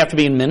doesn't mean you have to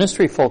be in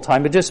ministry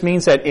full-time. It just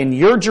means that in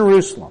your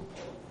Jerusalem,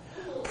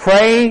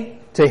 pray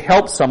to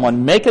help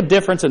someone make a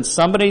difference in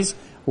somebody's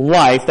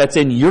life that's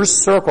in your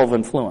circle of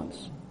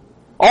influence.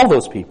 All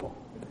those people.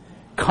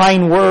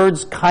 Kind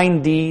words,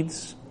 kind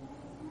deeds.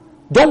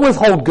 Don't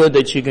withhold good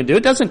that you can do.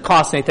 It doesn't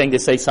cost anything to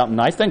say something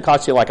nice. It doesn't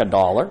cost you like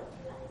 $1.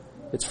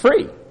 It's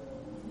free.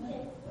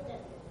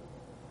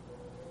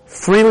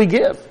 Freely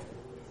give.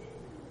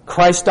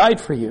 Christ died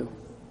for you.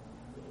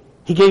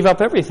 He gave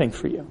up everything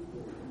for you.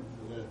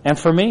 And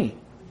for me.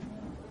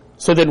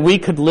 So that we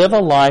could live a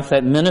life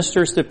that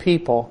ministers to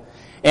people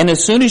And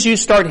as soon as you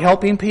start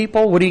helping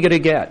people, what are you going to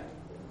get?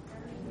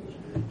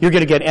 You're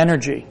going to get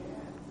energy.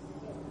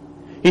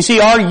 You see,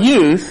 our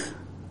youth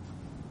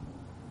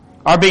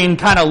are being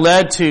kind of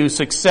led to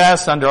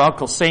success under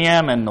Uncle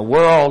Sam and the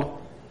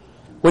world.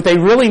 What they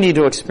really need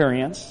to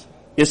experience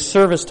is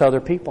service to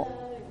other people.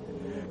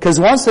 Because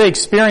once they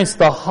experience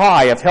the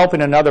high of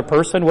helping another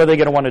person, what are they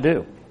going to want to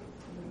do?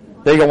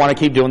 They're going to want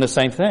to keep doing the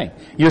same thing.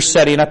 You're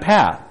setting a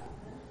path.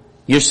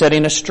 You're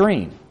setting a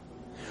stream.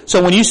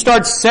 So when you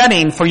start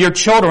setting for your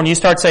children, you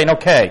start saying,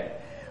 okay,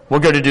 we're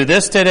going to do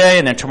this today,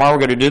 and then tomorrow we're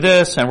going to do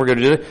this, and we're going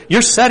to do this.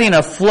 You're setting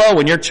a flow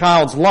in your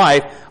child's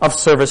life of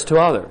service to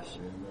others.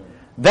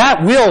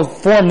 That will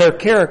form their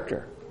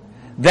character.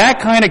 That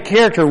kind of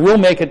character will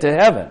make it to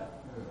heaven.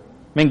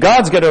 I mean,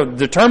 God's going to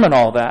determine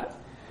all that.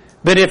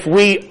 But if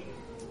we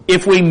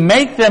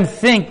make them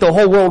think the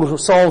whole world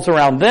revolves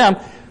around them,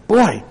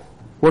 boy,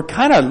 we're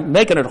kind of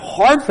making it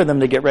hard for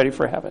them to get ready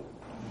for heaven.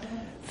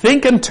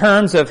 Think in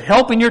terms of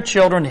helping your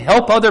children,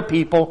 help other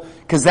people,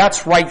 because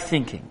that's right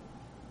thinking.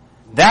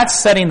 That's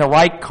setting the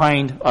right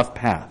kind of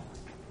path.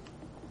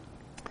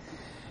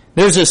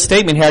 There's a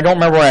statement here, I don't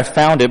remember where I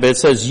found it, but it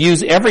says,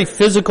 use every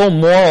physical,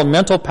 moral, and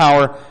mental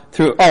power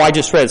through, I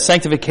just read,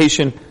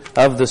 sanctification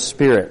of the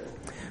Spirit.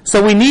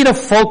 So we need a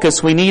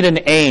focus, we need an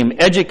aim.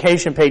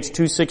 Education, page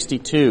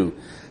 262.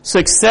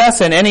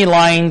 Success in any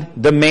line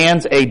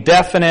demands a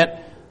definite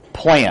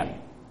plan.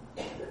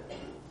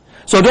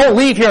 So don't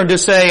leave here and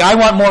just say, I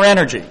want more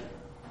energy.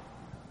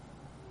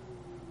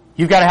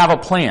 You've got to have a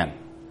plan.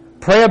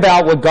 Pray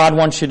about what God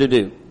wants you to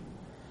do.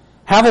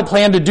 Have a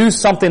plan to do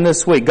something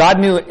this week. God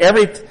knew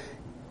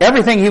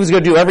everything He was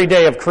going to do every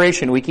day of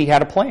creation week. He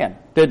had a plan,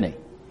 didn't He?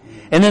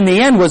 And then the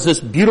end was this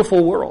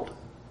beautiful world.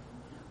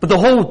 But the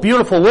whole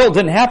beautiful world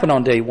didn't happen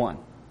on day 1.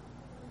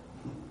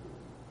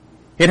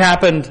 It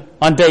happened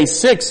on day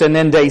 6, and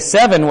then day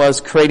 7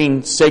 was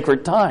creating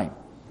sacred time.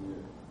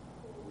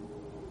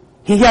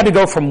 He had to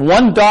go from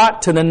one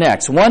dot to the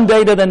next, one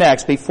day to the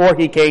next, before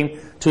He came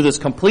to this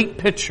complete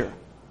picture.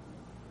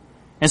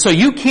 And so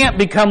you can't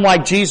become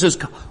like Jesus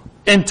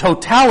in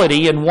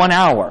totality in 1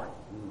 hour.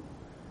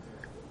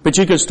 But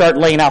you can start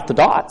laying out the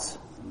dots.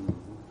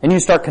 And you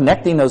start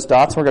connecting those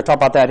dots. We're going to talk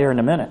about that here in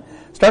a minute.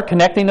 Start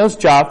connecting those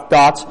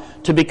dots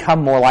to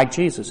become more like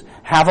Jesus.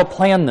 Have a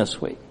plan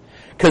this week.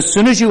 Because as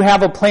soon as you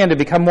have a plan to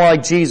become more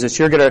like Jesus,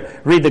 you're going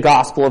to read the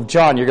Gospel of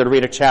John. You're going to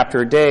read a chapter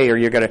a day, or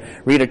you're going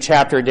to read a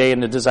chapter a day in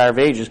the Desire of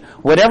Ages.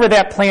 Whatever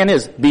that plan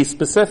is, be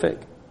specific.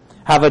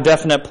 Have a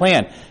definite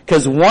plan.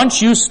 Because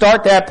once you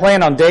start that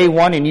plan on day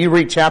 1 and you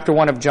read chapter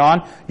 1 of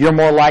John, you're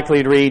more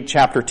likely to read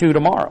chapter 2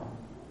 tomorrow.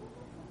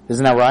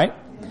 Isn't that right?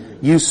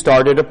 You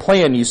started a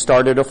plan. You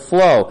started a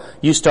flow.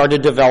 You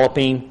started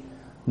developing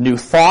new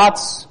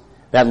thoughts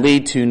that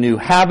lead to new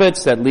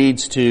habits, that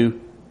leads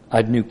to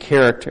a new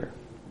character.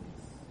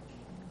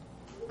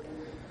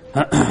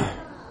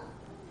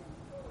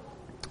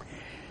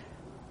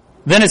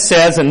 Then it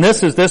says, and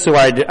this is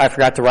where I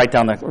forgot to write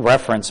down the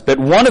reference, but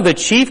one of the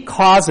chief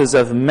causes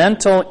of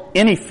mental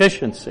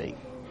inefficiency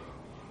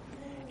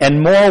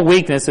and moral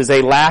weakness is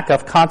a lack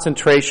of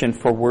concentration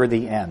for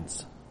worthy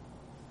ends.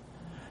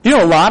 You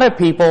know, a lot of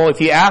people, if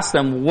you ask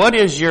them, what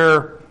is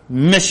your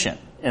mission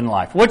in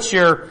life? What's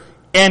your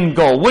end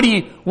goal?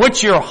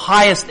 What's your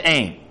highest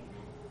aim?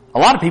 A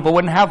lot of people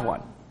wouldn't have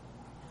one.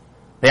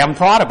 They haven't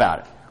thought about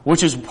it,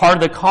 which is part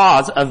of the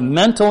cause of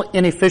mental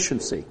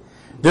inefficiency.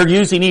 They're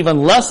using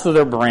even less of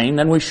their brain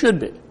than we should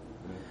be.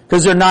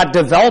 Because they're not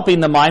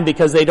developing the mind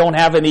because they don't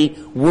have any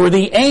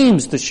worthy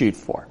aims to shoot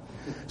for.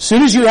 As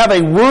soon as you have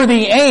a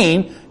worthy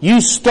aim,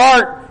 you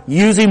start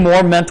using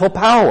more mental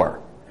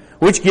power,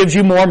 which gives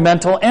you more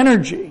mental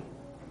energy.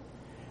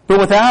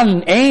 But without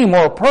an aim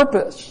or a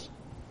purpose,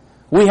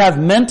 we have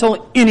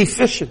mental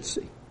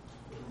inefficiency.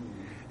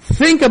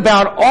 Think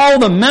about all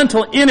the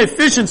mental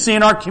inefficiency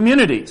in our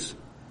communities.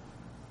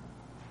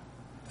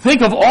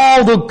 Think of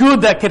all the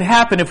good that could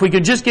happen if we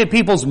could just get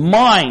people's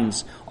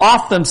minds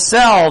off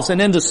themselves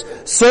and into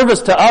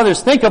service to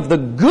others. Think of the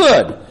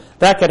good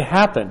that could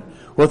happen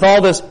with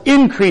all this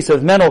increase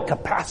of mental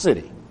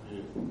capacity.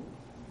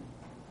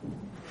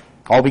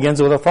 All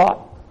begins with a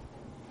thought.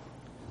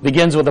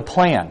 Begins with a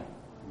plan.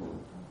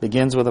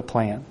 Begins with a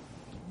plan.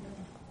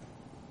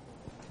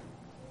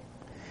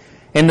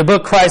 In the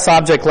book Christ's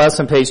Object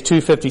Lesson, page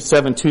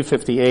 257,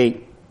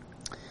 258,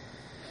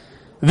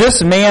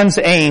 this man's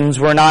aims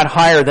were not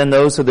higher than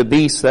those of the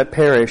beasts that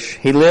perish.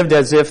 He lived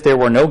as if there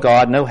were no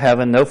God, no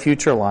heaven, no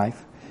future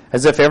life,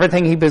 as if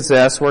everything he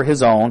possessed were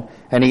his own,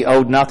 and he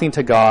owed nothing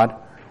to God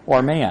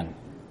or man.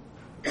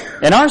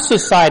 In our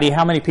society,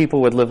 how many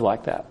people would live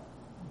like that?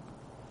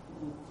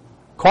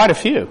 Quite a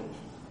few.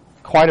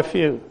 Quite a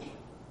few.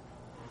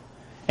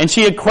 And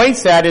she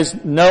equates that as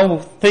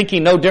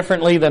thinking no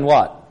differently than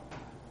what?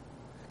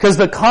 Because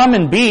the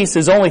common beast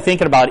is only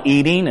thinking about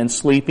eating and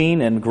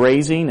sleeping and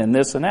grazing and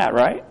this and that,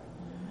 right?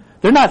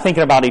 They're not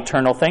thinking about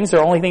eternal things.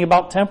 They're only thinking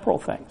about temporal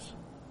things.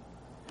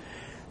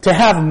 To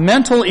have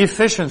mental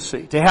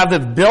efficiency, to have the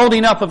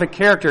building up of a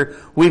character,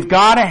 we've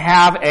got to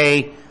have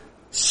a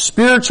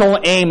spiritual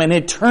aim, an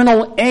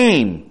eternal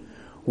aim,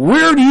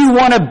 Where do you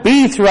want to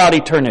be throughout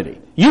eternity?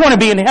 You want to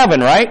be in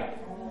heaven,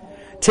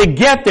 right? To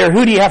get there,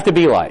 who do you have to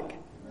be like?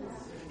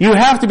 You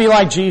have to be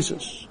like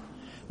Jesus.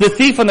 The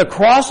thief on the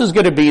cross is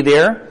going to be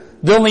there.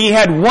 Only he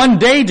had one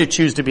day to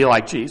choose to be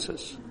like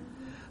Jesus.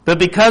 But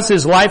because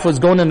his life was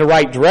going in the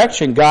right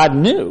direction, God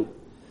knew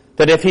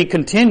that if he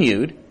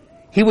continued,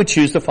 he would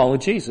choose to follow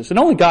Jesus. And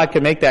only God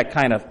can make that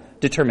kind of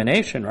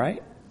determination,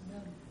 right?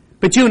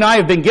 But you and I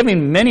have been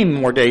given many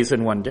more days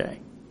than one day.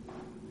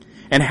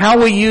 And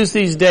how we use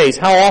these days,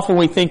 how often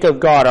we think of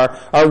God,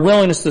 our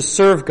willingness to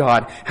serve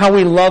God, how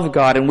we love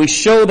God, and we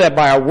show that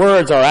by our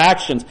words, our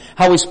actions,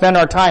 how we spend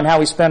our time, how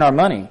we spend our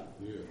money,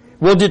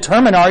 will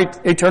determine our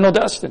eternal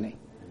destiny.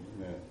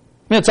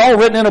 I mean, it's all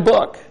written in a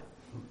book.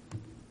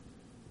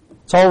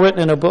 It's all written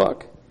in a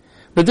book.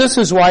 But this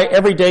is why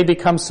every day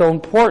becomes so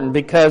important,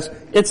 because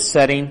it's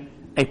setting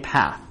a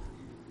path,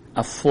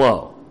 a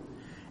flow.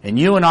 And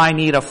you and I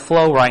need a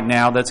flow right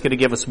now that's going to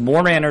give us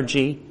more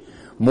energy,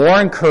 more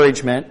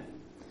encouragement,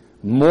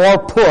 more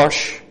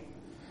push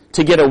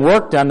to get a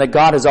work done that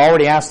God has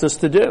already asked us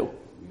to do.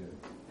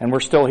 And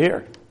we're still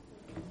here.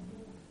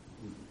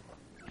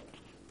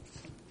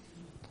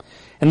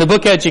 In the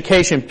book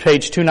Education,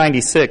 page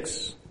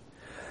 296,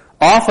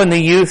 often the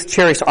youth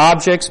cherish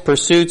objects,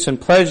 pursuits, and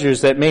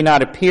pleasures that may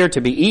not appear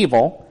to be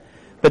evil,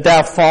 but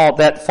that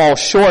fall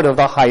short of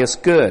the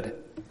highest good.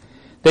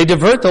 They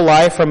divert the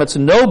life from its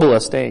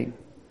noblest aim.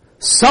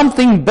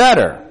 Something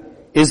better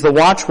is the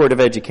watchword of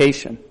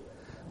education,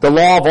 the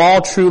law of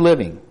all true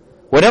living.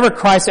 Whatever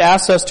Christ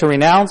asks us to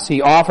renounce,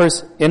 he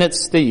offers in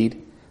its stead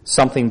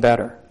something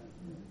better.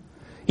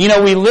 You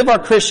know, we live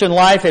our Christian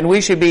life and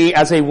we should be,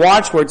 as a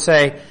watchword,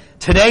 say,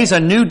 today's a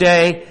new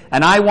day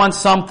and I want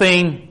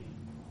something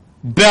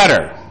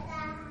better.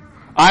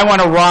 I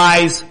want to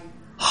rise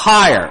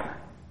higher.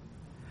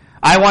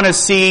 I want to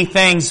see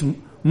things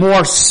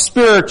more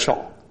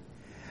spiritual.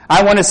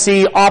 I want to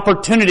see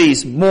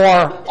opportunities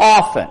more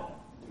often.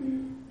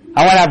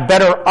 I want to have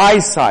better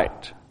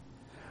eyesight,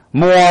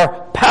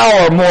 more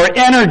power, more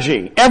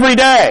energy every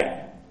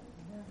day.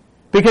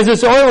 Because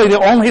it's really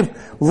the only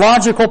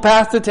logical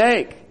path to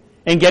take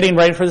in getting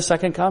ready for the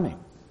second coming.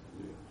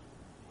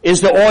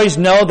 Is to always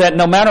know that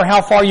no matter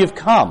how far you've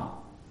come,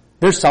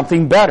 there's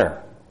something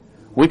better.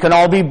 We can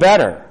all be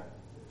better.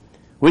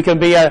 We can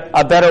be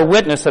a better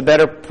witness, a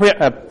better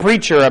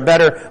preacher, a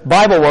better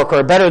Bible worker,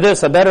 a better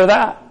this, a better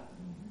that.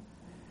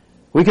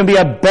 We can be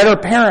a better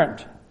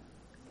parent.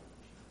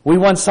 We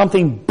want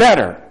something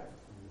better.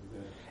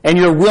 And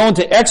you're willing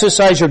to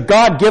exercise your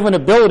God-given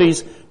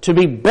abilities to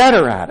be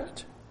better at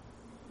it.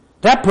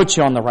 That puts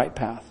you on the right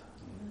path.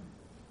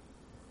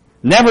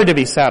 Never to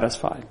be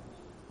satisfied.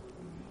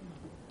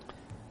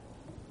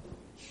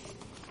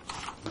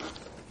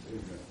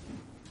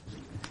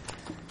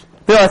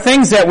 There are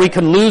things that we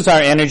can lose our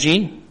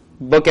energy.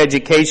 Book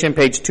Education,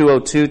 page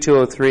 202,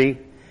 203.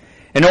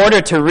 In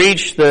order to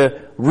reach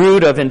the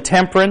root of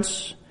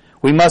intemperance,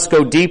 we must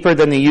go deeper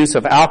than the use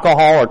of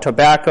alcohol or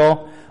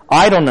tobacco.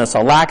 Idleness, a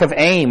lack of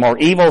aim, or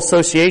evil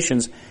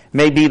associations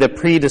may be the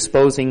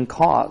predisposing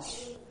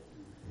cause.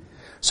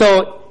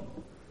 So,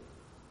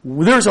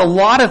 there's a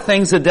lot of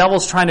things the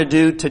devil's trying to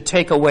do to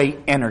take away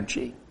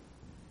energy.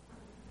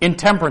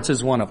 Intemperance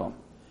is one of them.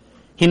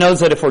 He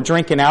knows that if we're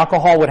drinking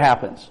alcohol, what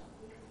happens?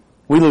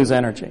 We lose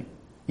energy.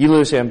 You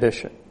lose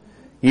ambition.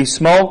 You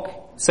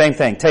smoke, same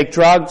thing. Take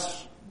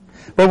drugs.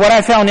 But what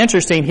I found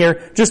interesting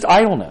here, just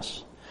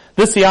idleness.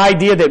 This is the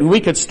idea that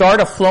we could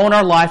start a flow in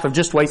our life of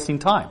just wasting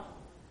time.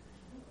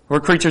 We're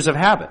creatures of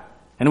habit.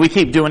 And we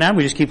keep doing that,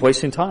 we just keep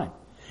wasting time.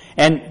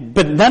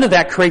 But none of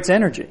that creates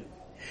energy.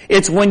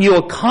 It's when you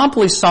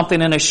accomplish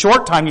something in a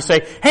short time, you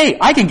say, hey,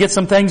 I can get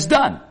some things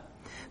done.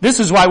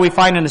 This is why we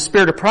find in the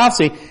spirit of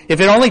prophecy,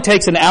 if it only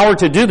takes an hour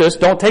to do this,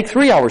 don't take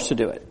 3 hours to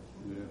do it.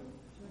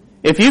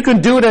 If you can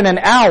do it in an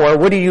hour,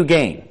 what do you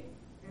gain?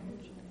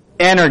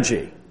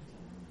 Energy.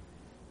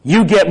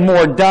 You get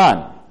more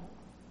done.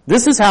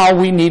 This is how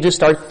we need to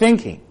start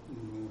thinking.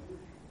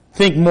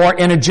 Think more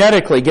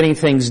energetically, getting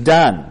things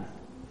done.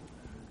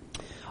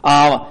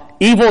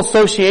 Evil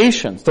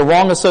associations, the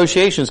wrong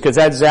associations, could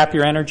that zap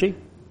your energy?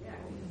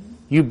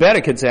 You bet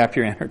it could zap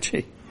your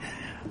energy.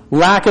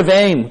 Lack of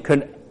aim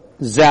could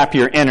zap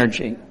your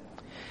energy.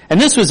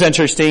 And this was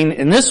interesting,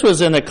 and this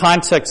was in the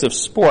context of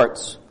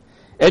sports.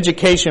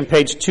 Education,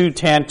 page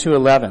 210,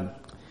 211.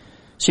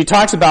 She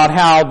talks about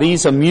how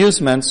these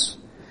amusements,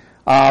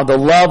 the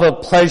love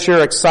of pleasure,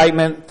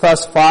 excitement,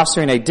 thus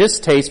fostering a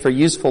distaste for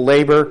useful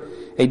labor,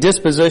 a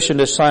disposition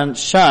to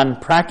shun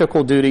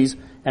practical duties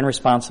and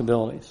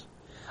responsibilities.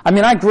 I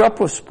mean, I grew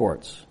up with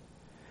sports.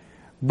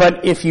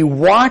 But if you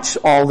watch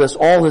all this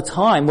all the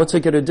time, what's it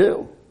going to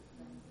do?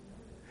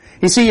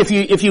 You see, if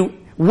you,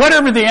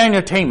 whatever the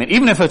entertainment,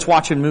 even if it's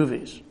watching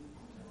movies,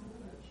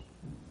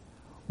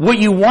 what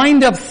you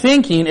wind up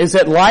thinking is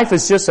that life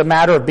is just a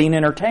matter of being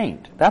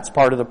entertained. That's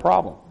part of the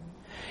problem.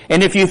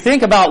 And if you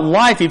think about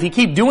life, if you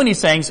keep doing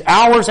these things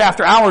hours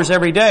after hours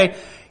every day,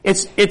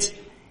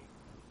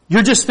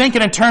 you're just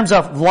thinking in terms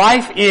of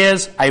life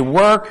is, I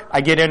work,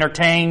 I get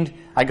entertained,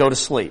 I go to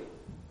sleep.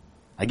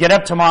 I get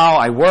up tomorrow,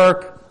 I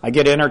work, I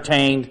get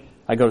entertained,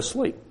 I go to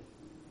sleep.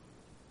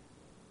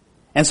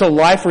 And so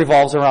life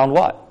revolves around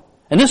what?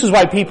 And this is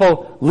why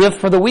people live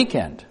for the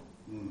weekend.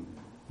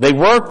 They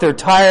work, they're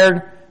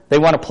tired, they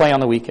want to play on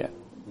the weekend.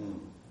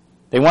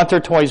 They want their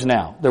toys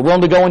now. They're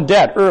willing to go in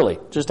debt early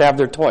just to have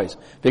their toys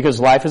because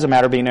life is a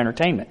matter of being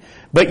entertainment.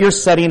 But you're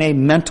setting a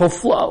mental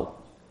flow.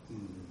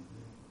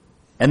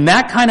 And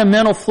that kind of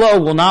mental flow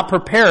will not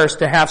prepare us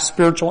to have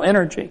spiritual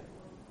energy.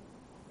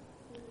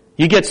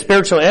 You get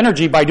spiritual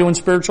energy by doing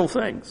spiritual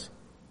things.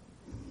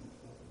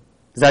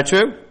 Is that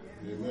true?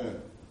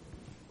 Amen.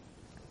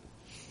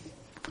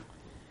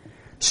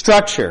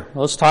 Structure.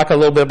 Let's talk a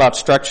little bit about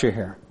structure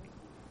here.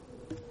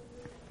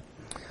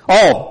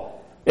 Oh,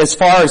 as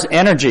far as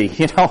energy,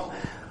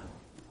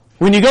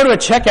 when you go to a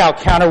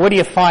checkout counter, what do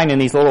you find in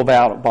these little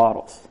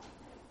bottles?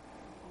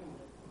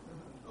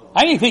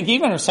 I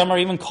think some are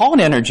even called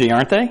energy,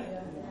 aren't they?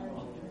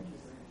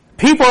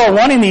 People are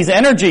wanting these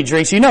energy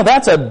drinks.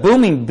 That's a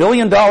booming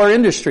billion-dollar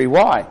industry.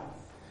 Why?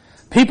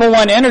 People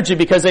want energy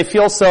because they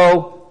feel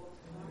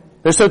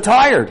they're so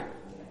tired.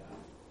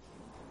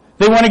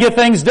 They want to get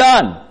things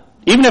done,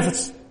 even if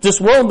it's just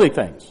worldly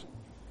things,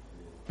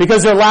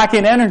 because they're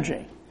lacking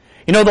energy.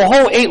 The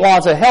whole 8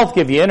 laws of health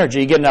give you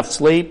energy. You get enough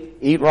sleep,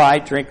 eat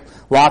right, drink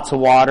lots of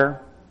water.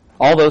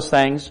 All those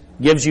things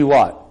gives you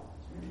what?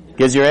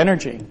 Gives you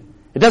energy.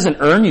 It doesn't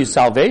earn you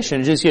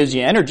salvation. It just gives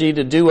you energy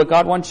to do what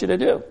God wants you to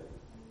do.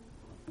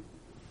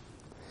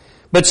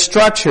 But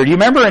structure. Do you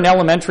remember in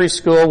elementary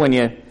school when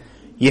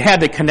you had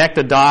to connect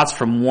the dots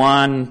from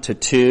 1 to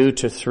 2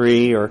 to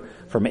 3 or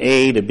from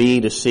A to B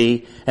to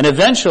C, and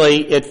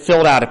eventually it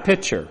filled out a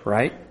picture,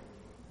 right?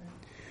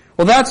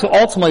 Well, that's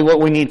ultimately what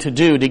we need to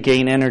do to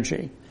gain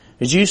energy,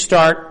 is you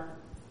start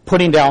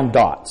putting down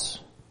dots.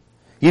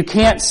 You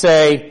can't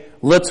say,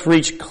 let's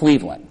reach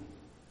Cleveland.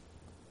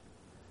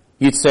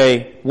 You'd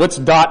say, what's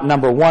dot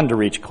number 1 to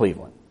reach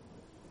Cleveland?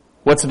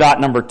 What's dot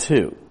number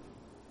 2?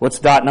 What's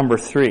dot number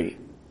 3?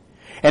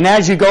 And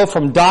as you go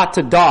from dot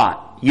to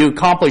dot, you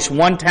accomplish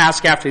one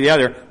task after the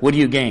other, what do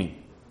you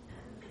gain?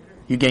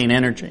 You gain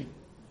energy.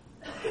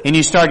 And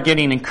you start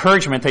getting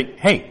encouragement that,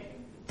 hey,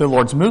 the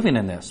Lord's moving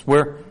in this.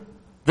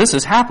 This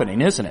is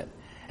happening, isn't it?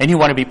 And you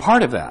want to be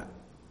part of that.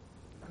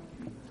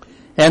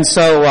 And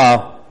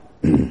so,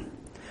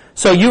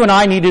 so you and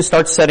I need to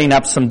start setting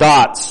up some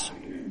dots.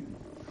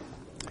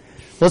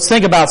 Let's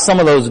think about some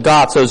of those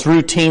dots, those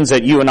routines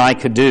that you and I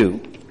could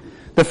do.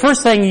 The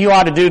first thing you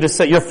ought to do to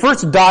set your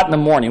first dot in the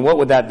morning, what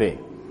would that be?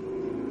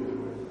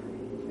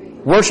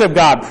 Worship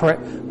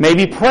God.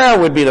 Maybe prayer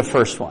would be the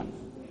first one.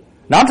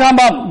 Now I'm talking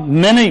about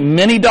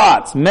many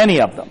dots,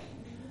 many of them.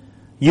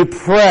 You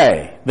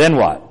pray. Then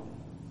what?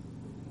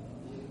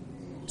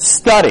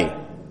 Study.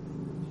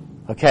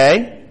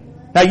 Okay?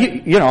 Now,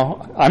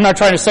 I'm not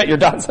trying to set your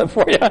dots up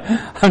for you.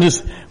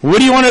 What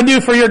do you want to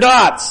do for your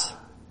dots?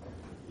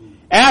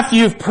 After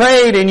you've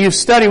prayed and you've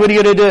studied, what are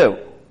you going to do?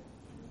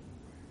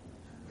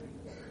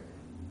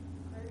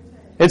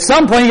 At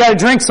some point, you got to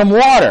drink some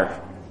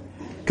water.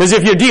 Because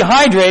if you're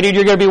dehydrated,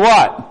 you're going to be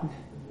what?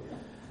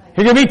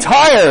 You're going to be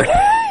tired.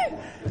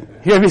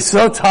 You're going to be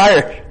so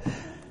tired.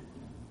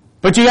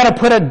 But you got to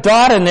put a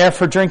dot in there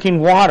for drinking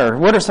water.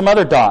 What are some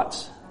other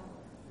dots?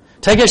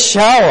 Take a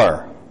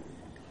shower.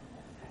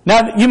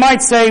 Now, you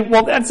might say,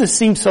 well, that just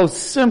seems so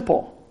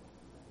simple.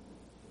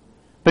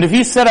 But if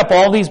you set up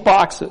all these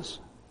boxes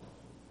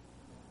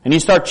and you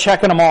start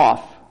checking them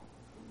off,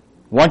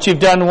 once you've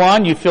done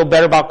one, you feel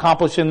better about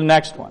accomplishing the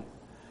next one.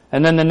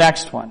 And then the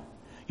next one.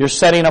 You're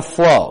setting a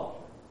flow.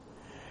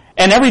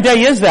 And every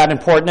day is that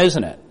important,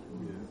 isn't it?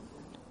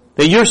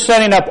 That you're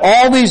setting up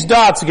all these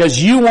dots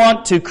because you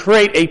want to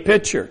create a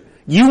picture.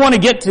 You want to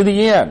get to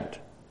the end.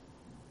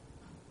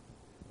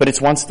 But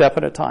it's one step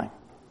at a time.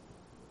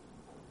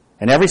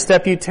 And every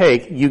step you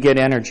take, you get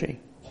energy.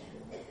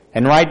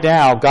 And right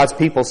now, God's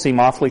people seem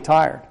awfully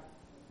tired.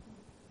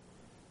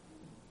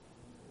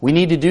 We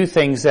need to do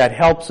things that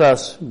helps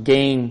us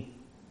gain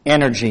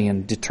energy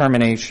and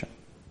determination.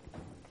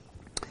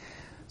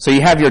 So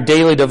you have your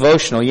daily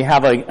devotional. You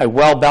have a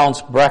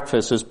well-balanced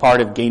breakfast as part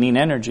of gaining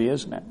energy,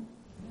 isn't it?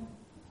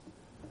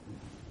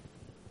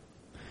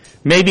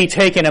 Maybe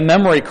taking a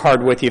memory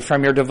card with you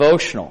from your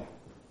devotional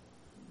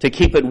to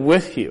keep it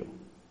with you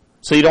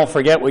so you don't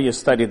forget what you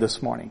studied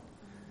this morning.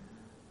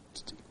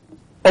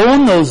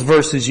 Own those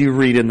verses you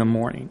read in the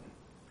morning.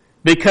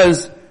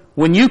 Because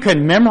when you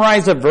can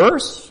memorize a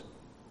verse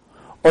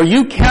or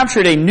you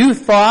captured a new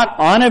thought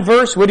on a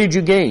verse, what did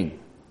you gain?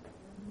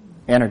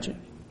 Energy.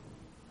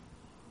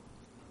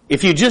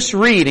 If you just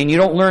read and you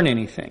don't learn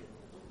anything,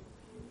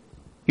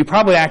 you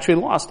probably actually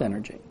lost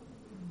energy.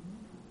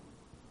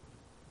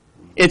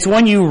 It's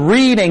when you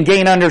read and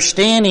gain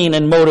understanding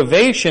and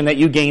motivation that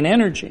you gain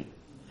energy.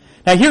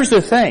 Now here's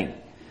the thing.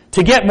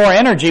 To get more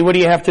energy, what do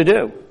you have to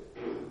do?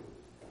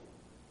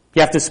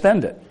 You have to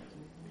spend it.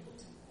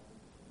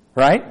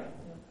 Right?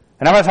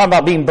 And I'm not talking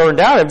about being burned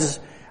out.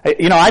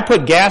 I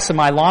put gas in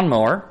my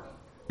lawnmower.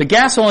 The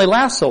gas only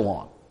lasts so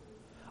long.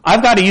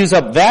 I've got to use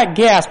up that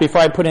gas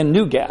before I put in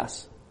new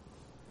gas.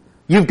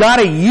 You've got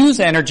to use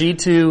energy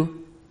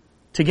to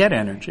get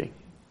energy.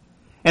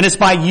 And it's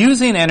by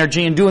using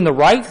energy and doing the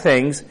right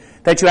things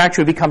that you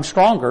actually become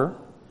stronger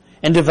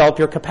and develop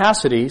your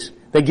capacities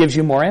that gives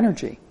you more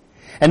energy.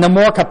 And the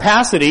more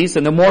capacities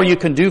and the more you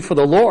can do for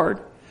the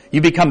Lord, you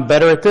become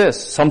better at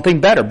this,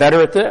 something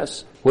better at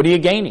this. What are you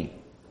gaining?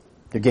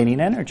 You're gaining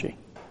energy.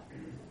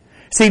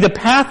 See, the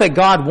path that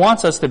God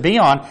wants us to be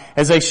on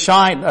is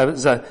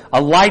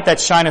a light that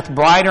shineth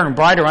brighter and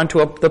brighter unto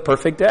the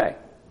perfect day.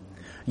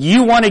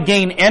 You want to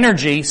gain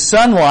energy,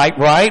 sunlight,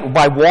 right,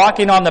 by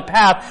walking on the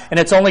path, and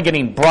it's only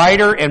getting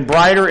brighter and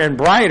brighter and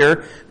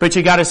brighter, but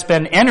you got to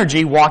spend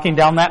energy walking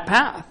down that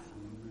path.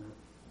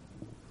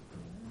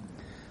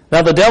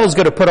 Now the devil's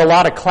going to put a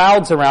lot of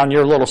clouds around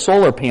your little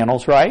solar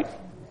panels, right?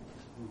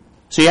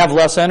 So you have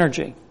less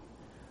energy.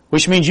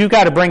 Which means you've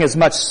got to bring as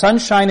much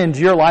sunshine into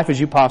your life as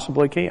you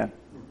possibly can.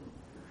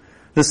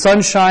 The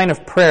sunshine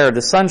of prayer,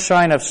 the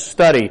sunshine of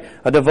study,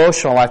 a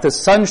devotional life, the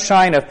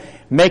sunshine of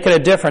making a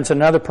difference in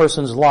another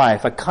person's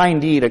life, a kind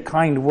deed, a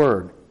kind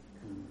word.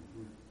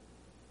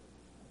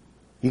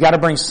 You got to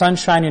bring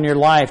sunshine in your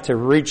life to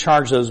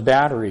recharge those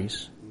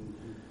batteries.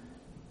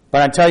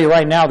 But I tell you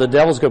right now, the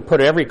devil's going to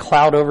put every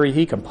cloud over you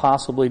he can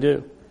possibly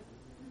do.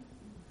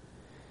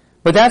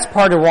 But that's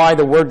part of why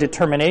the word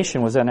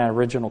determination was in that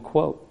original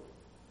quote.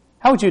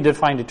 How would you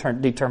define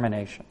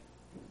determination?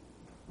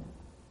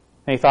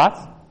 Any thoughts?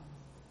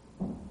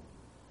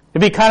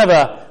 It'd be kind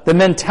of the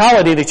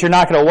mentality that you're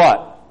not going to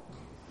what?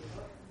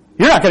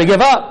 You're not going to give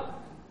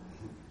up.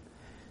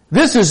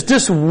 This is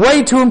just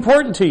way too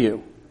important to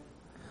you.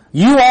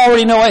 You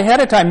already know ahead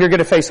of time you're going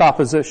to face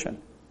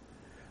opposition.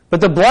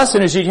 But the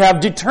blessing is you have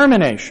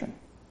determination.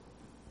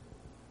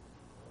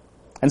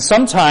 And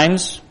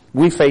sometimes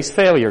we face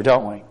failure,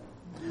 don't we?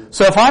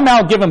 So if I'm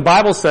out giving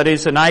Bible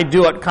studies and I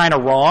do it kind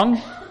of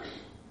wrong,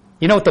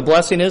 you know what the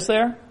blessing is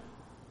there?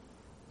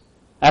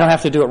 I don't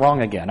have to do it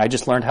wrong again. I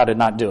just learned how to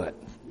not do it.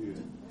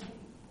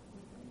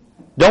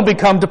 Don't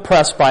become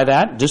depressed by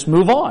that. Just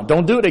move on.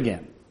 Don't do it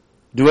again.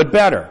 Do it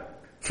better.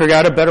 Figure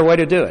out a better way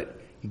to do it.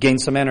 You gain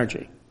some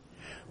energy.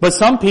 But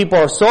some people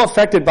are so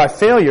affected by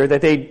failure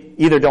that they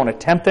either don't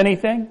attempt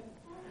anything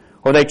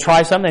or they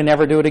try something, they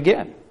never do it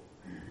again.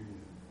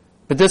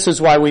 But this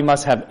is why we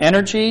must have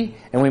energy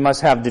and we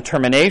must have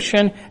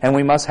determination and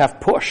we must have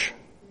push.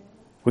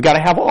 We've got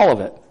to have all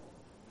of it.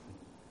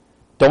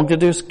 Don't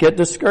get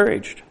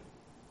discouraged.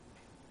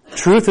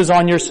 Truth is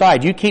on your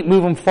side. You keep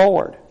moving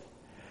forward.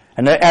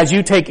 And as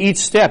you take each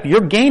step,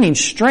 you're gaining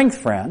strength,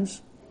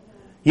 friends.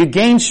 You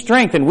gain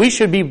strength, and we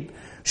should be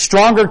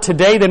stronger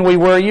today than we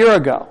were a year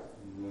ago.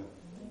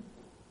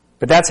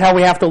 But that's how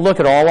we have to look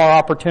at all our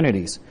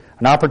opportunities.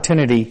 An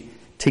opportunity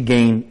to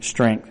gain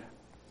strength.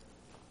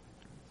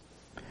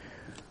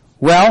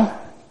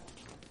 Well,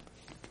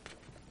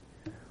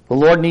 the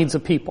Lord needs a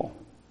people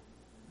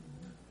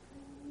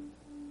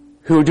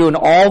who are doing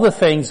all the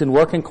things and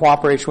work in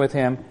cooperation with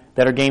Him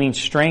that are gaining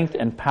strength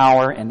and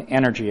power and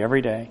energy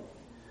every day.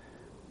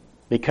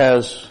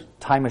 Because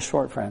time is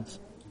short, friends.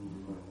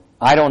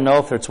 I don't know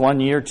if it's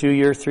 1 year, 2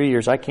 years, 3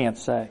 years. I can't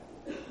say.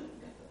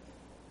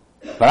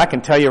 But I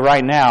can tell you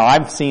right now,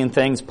 I've seen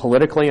things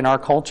politically in our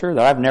culture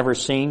that I've never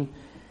seen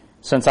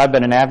since I've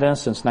been an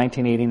Adventist since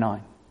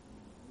 1989.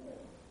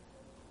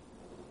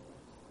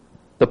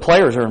 The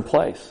players are in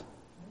place.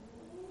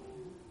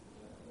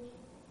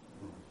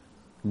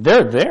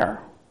 They're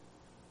there.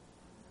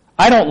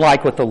 I don't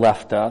like what the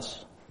left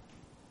does.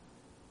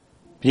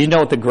 Do you know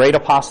what the great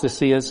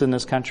apostasy is in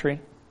this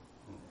country?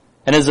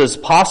 And is as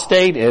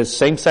apostate as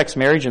same-sex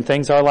marriage and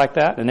things are like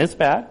that? And it's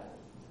bad.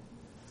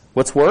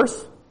 What's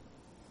worse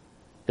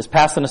is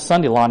passing a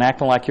Sunday law and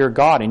acting like you're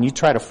God and you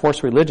try to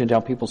force religion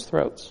down people's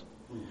throats.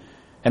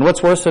 And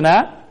what's worse than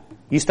that?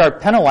 You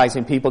start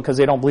penalizing people because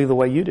they don't believe the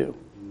way you do.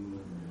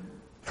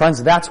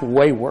 Friends, that's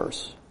way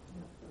worse.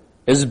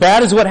 As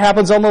bad as what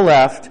happens on the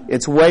left,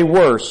 it's way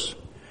worse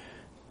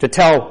to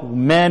tell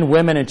men,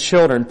 women, and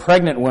children,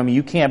 pregnant women,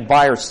 you can't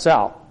buy or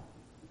sell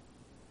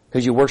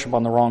because you worship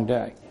on the wrong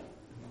day.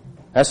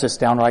 That's just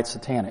downright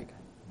satanic.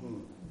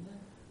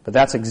 But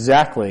that's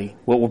exactly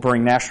what will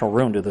bring national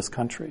ruin to this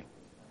country.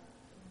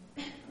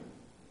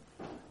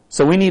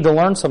 So we need to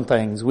learn some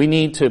things. We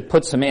need to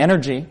put some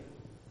energy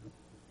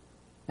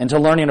into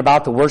learning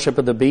about the worship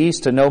of the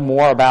beast, to know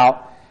more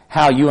about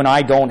how you and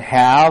I don't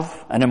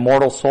have an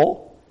immortal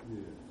soul.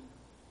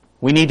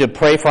 We need to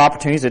pray for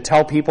opportunities to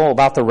tell people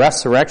about the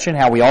resurrection,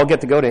 how we all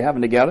get to go to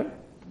heaven together.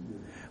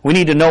 We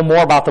need to know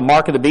more about the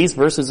mark of the beast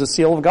versus the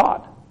seal of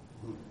God.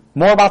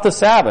 More about the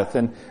Sabbath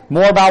and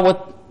more about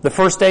what the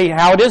first day,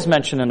 how it is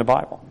mentioned in the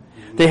Bible.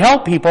 To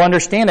help people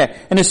understand that.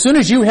 And as soon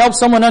as you help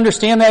someone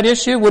understand that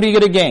issue, what are you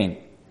going to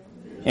gain?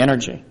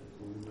 Energy.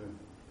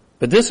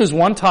 But this is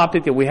one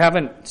topic that we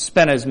haven't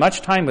spent as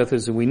much time with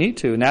as we need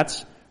to, and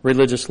that's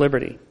religious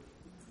liberty.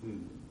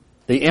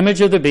 The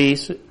image of the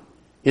beast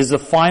is the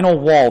final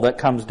wall that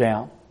comes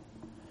down.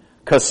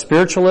 Because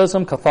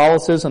spiritualism,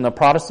 Catholicism, the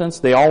Protestants,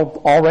 they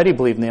all already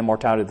believe in the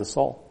immortality of the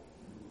soul.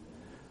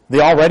 They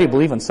already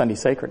believe in Sunday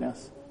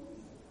sacredness.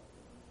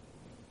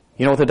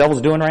 You know what the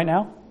devil's doing right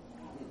now?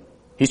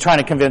 He's trying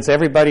to convince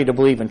everybody to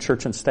believe in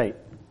church and state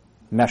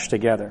meshed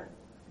together.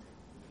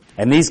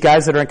 And these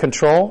guys that are in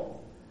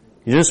control,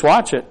 you just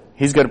watch it.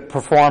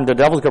 The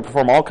devil's going to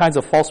perform all kinds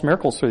of false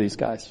miracles through these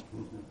guys.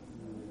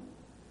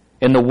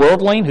 And the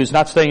worldling, who's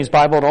not studying his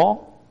Bible at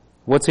all,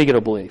 what's he going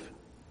to believe?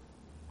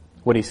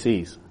 What he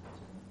sees.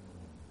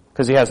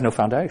 Because he has no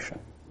foundation.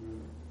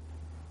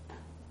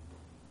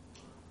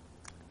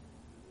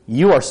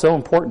 You are so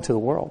important to the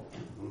world.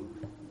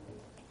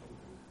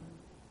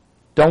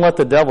 Don't let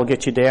the devil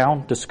get you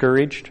down,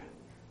 discouraged,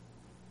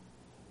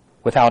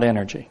 without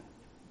energy.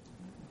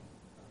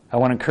 I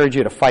want to encourage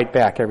you to fight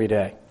back every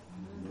day.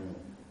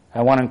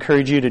 I want to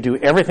encourage you to do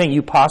everything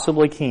you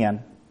possibly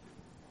can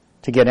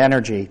to get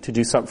energy to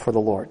do something for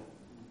the Lord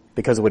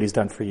because of what He's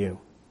done for you.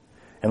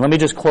 And let me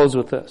just close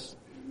with this.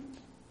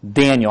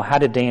 Daniel, how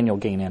did Daniel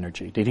gain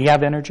energy? Did he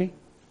have energy?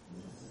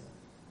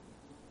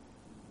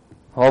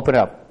 I'll open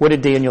up. What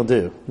did Daniel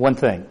do? One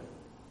thing.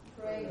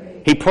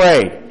 He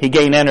prayed. He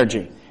gained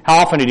energy. How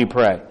often did he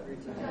pray?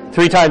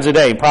 3 times a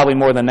day, probably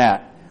more than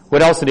that.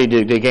 What else did he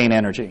do to gain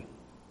energy?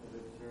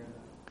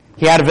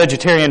 He had a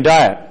vegetarian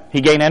diet.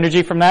 He gained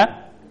energy from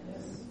that?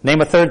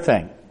 Name a third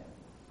thing.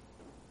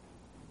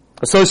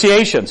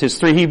 Associations, his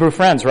 3 Hebrew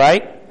friends,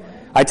 right?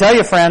 I tell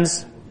you,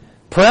 friends,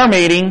 prayer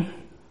meeting,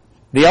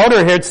 the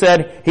elder here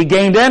said he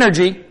gained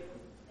energy.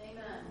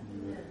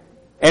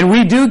 And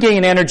we do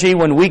gain energy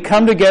when we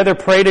come together,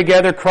 pray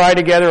together, cry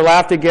together,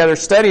 laugh together,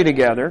 study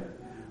together.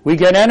 We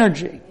get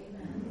energy.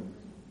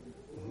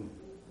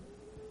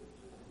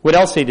 What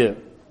else did he do?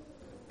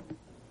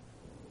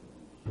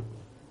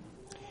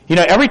 You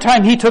know, every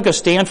time he took a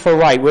stand for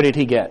right, what did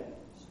he get?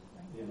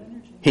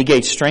 He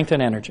gained strength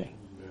and energy.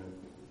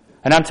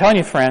 And I'm telling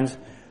you, friends,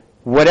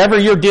 whatever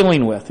you're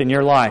dealing with in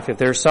your life, if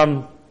there's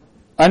some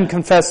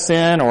unconfessed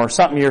sin or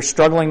something you're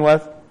struggling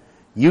with,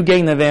 you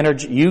gain the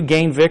energy, you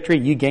gain victory,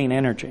 you gain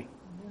energy.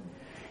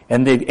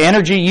 And the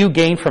energy you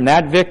gain from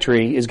that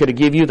victory is going to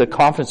give you the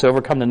confidence to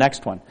overcome the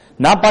next one.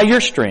 Not by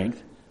your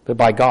strength, but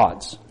by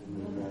God's.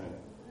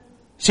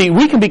 See,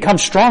 we can become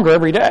stronger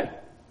every day.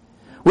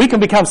 We can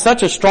become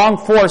such a strong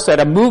force that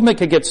a movement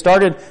can get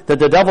started that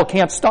the devil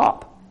can't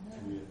stop.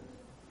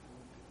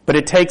 But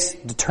it takes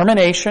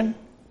determination,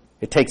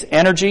 it takes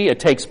energy, it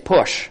takes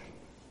push.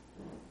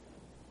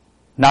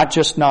 Not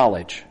just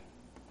knowledge.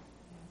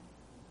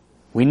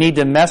 We need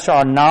to mesh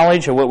our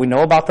knowledge of what we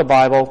know about the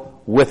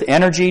Bible with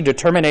energy,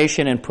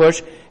 determination, and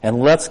push, and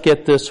let's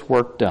get this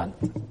work done.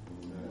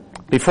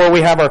 Before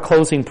we have our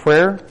closing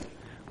prayer,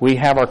 we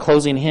have our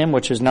closing hymn,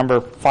 which is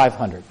number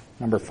 500.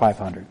 Number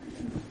 500.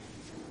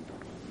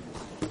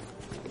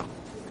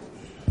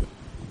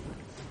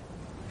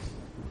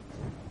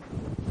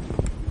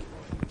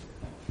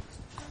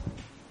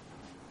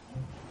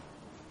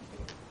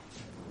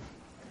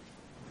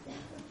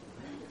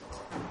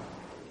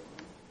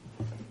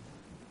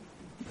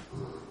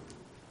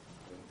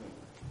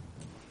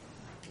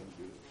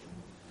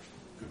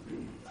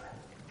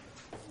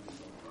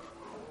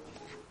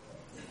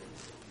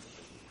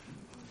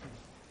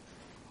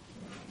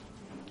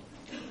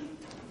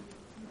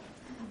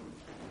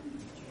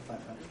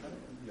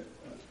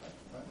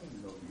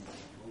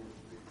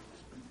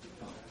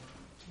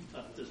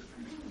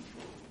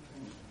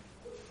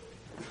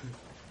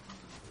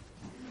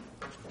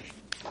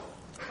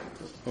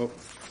 Oh.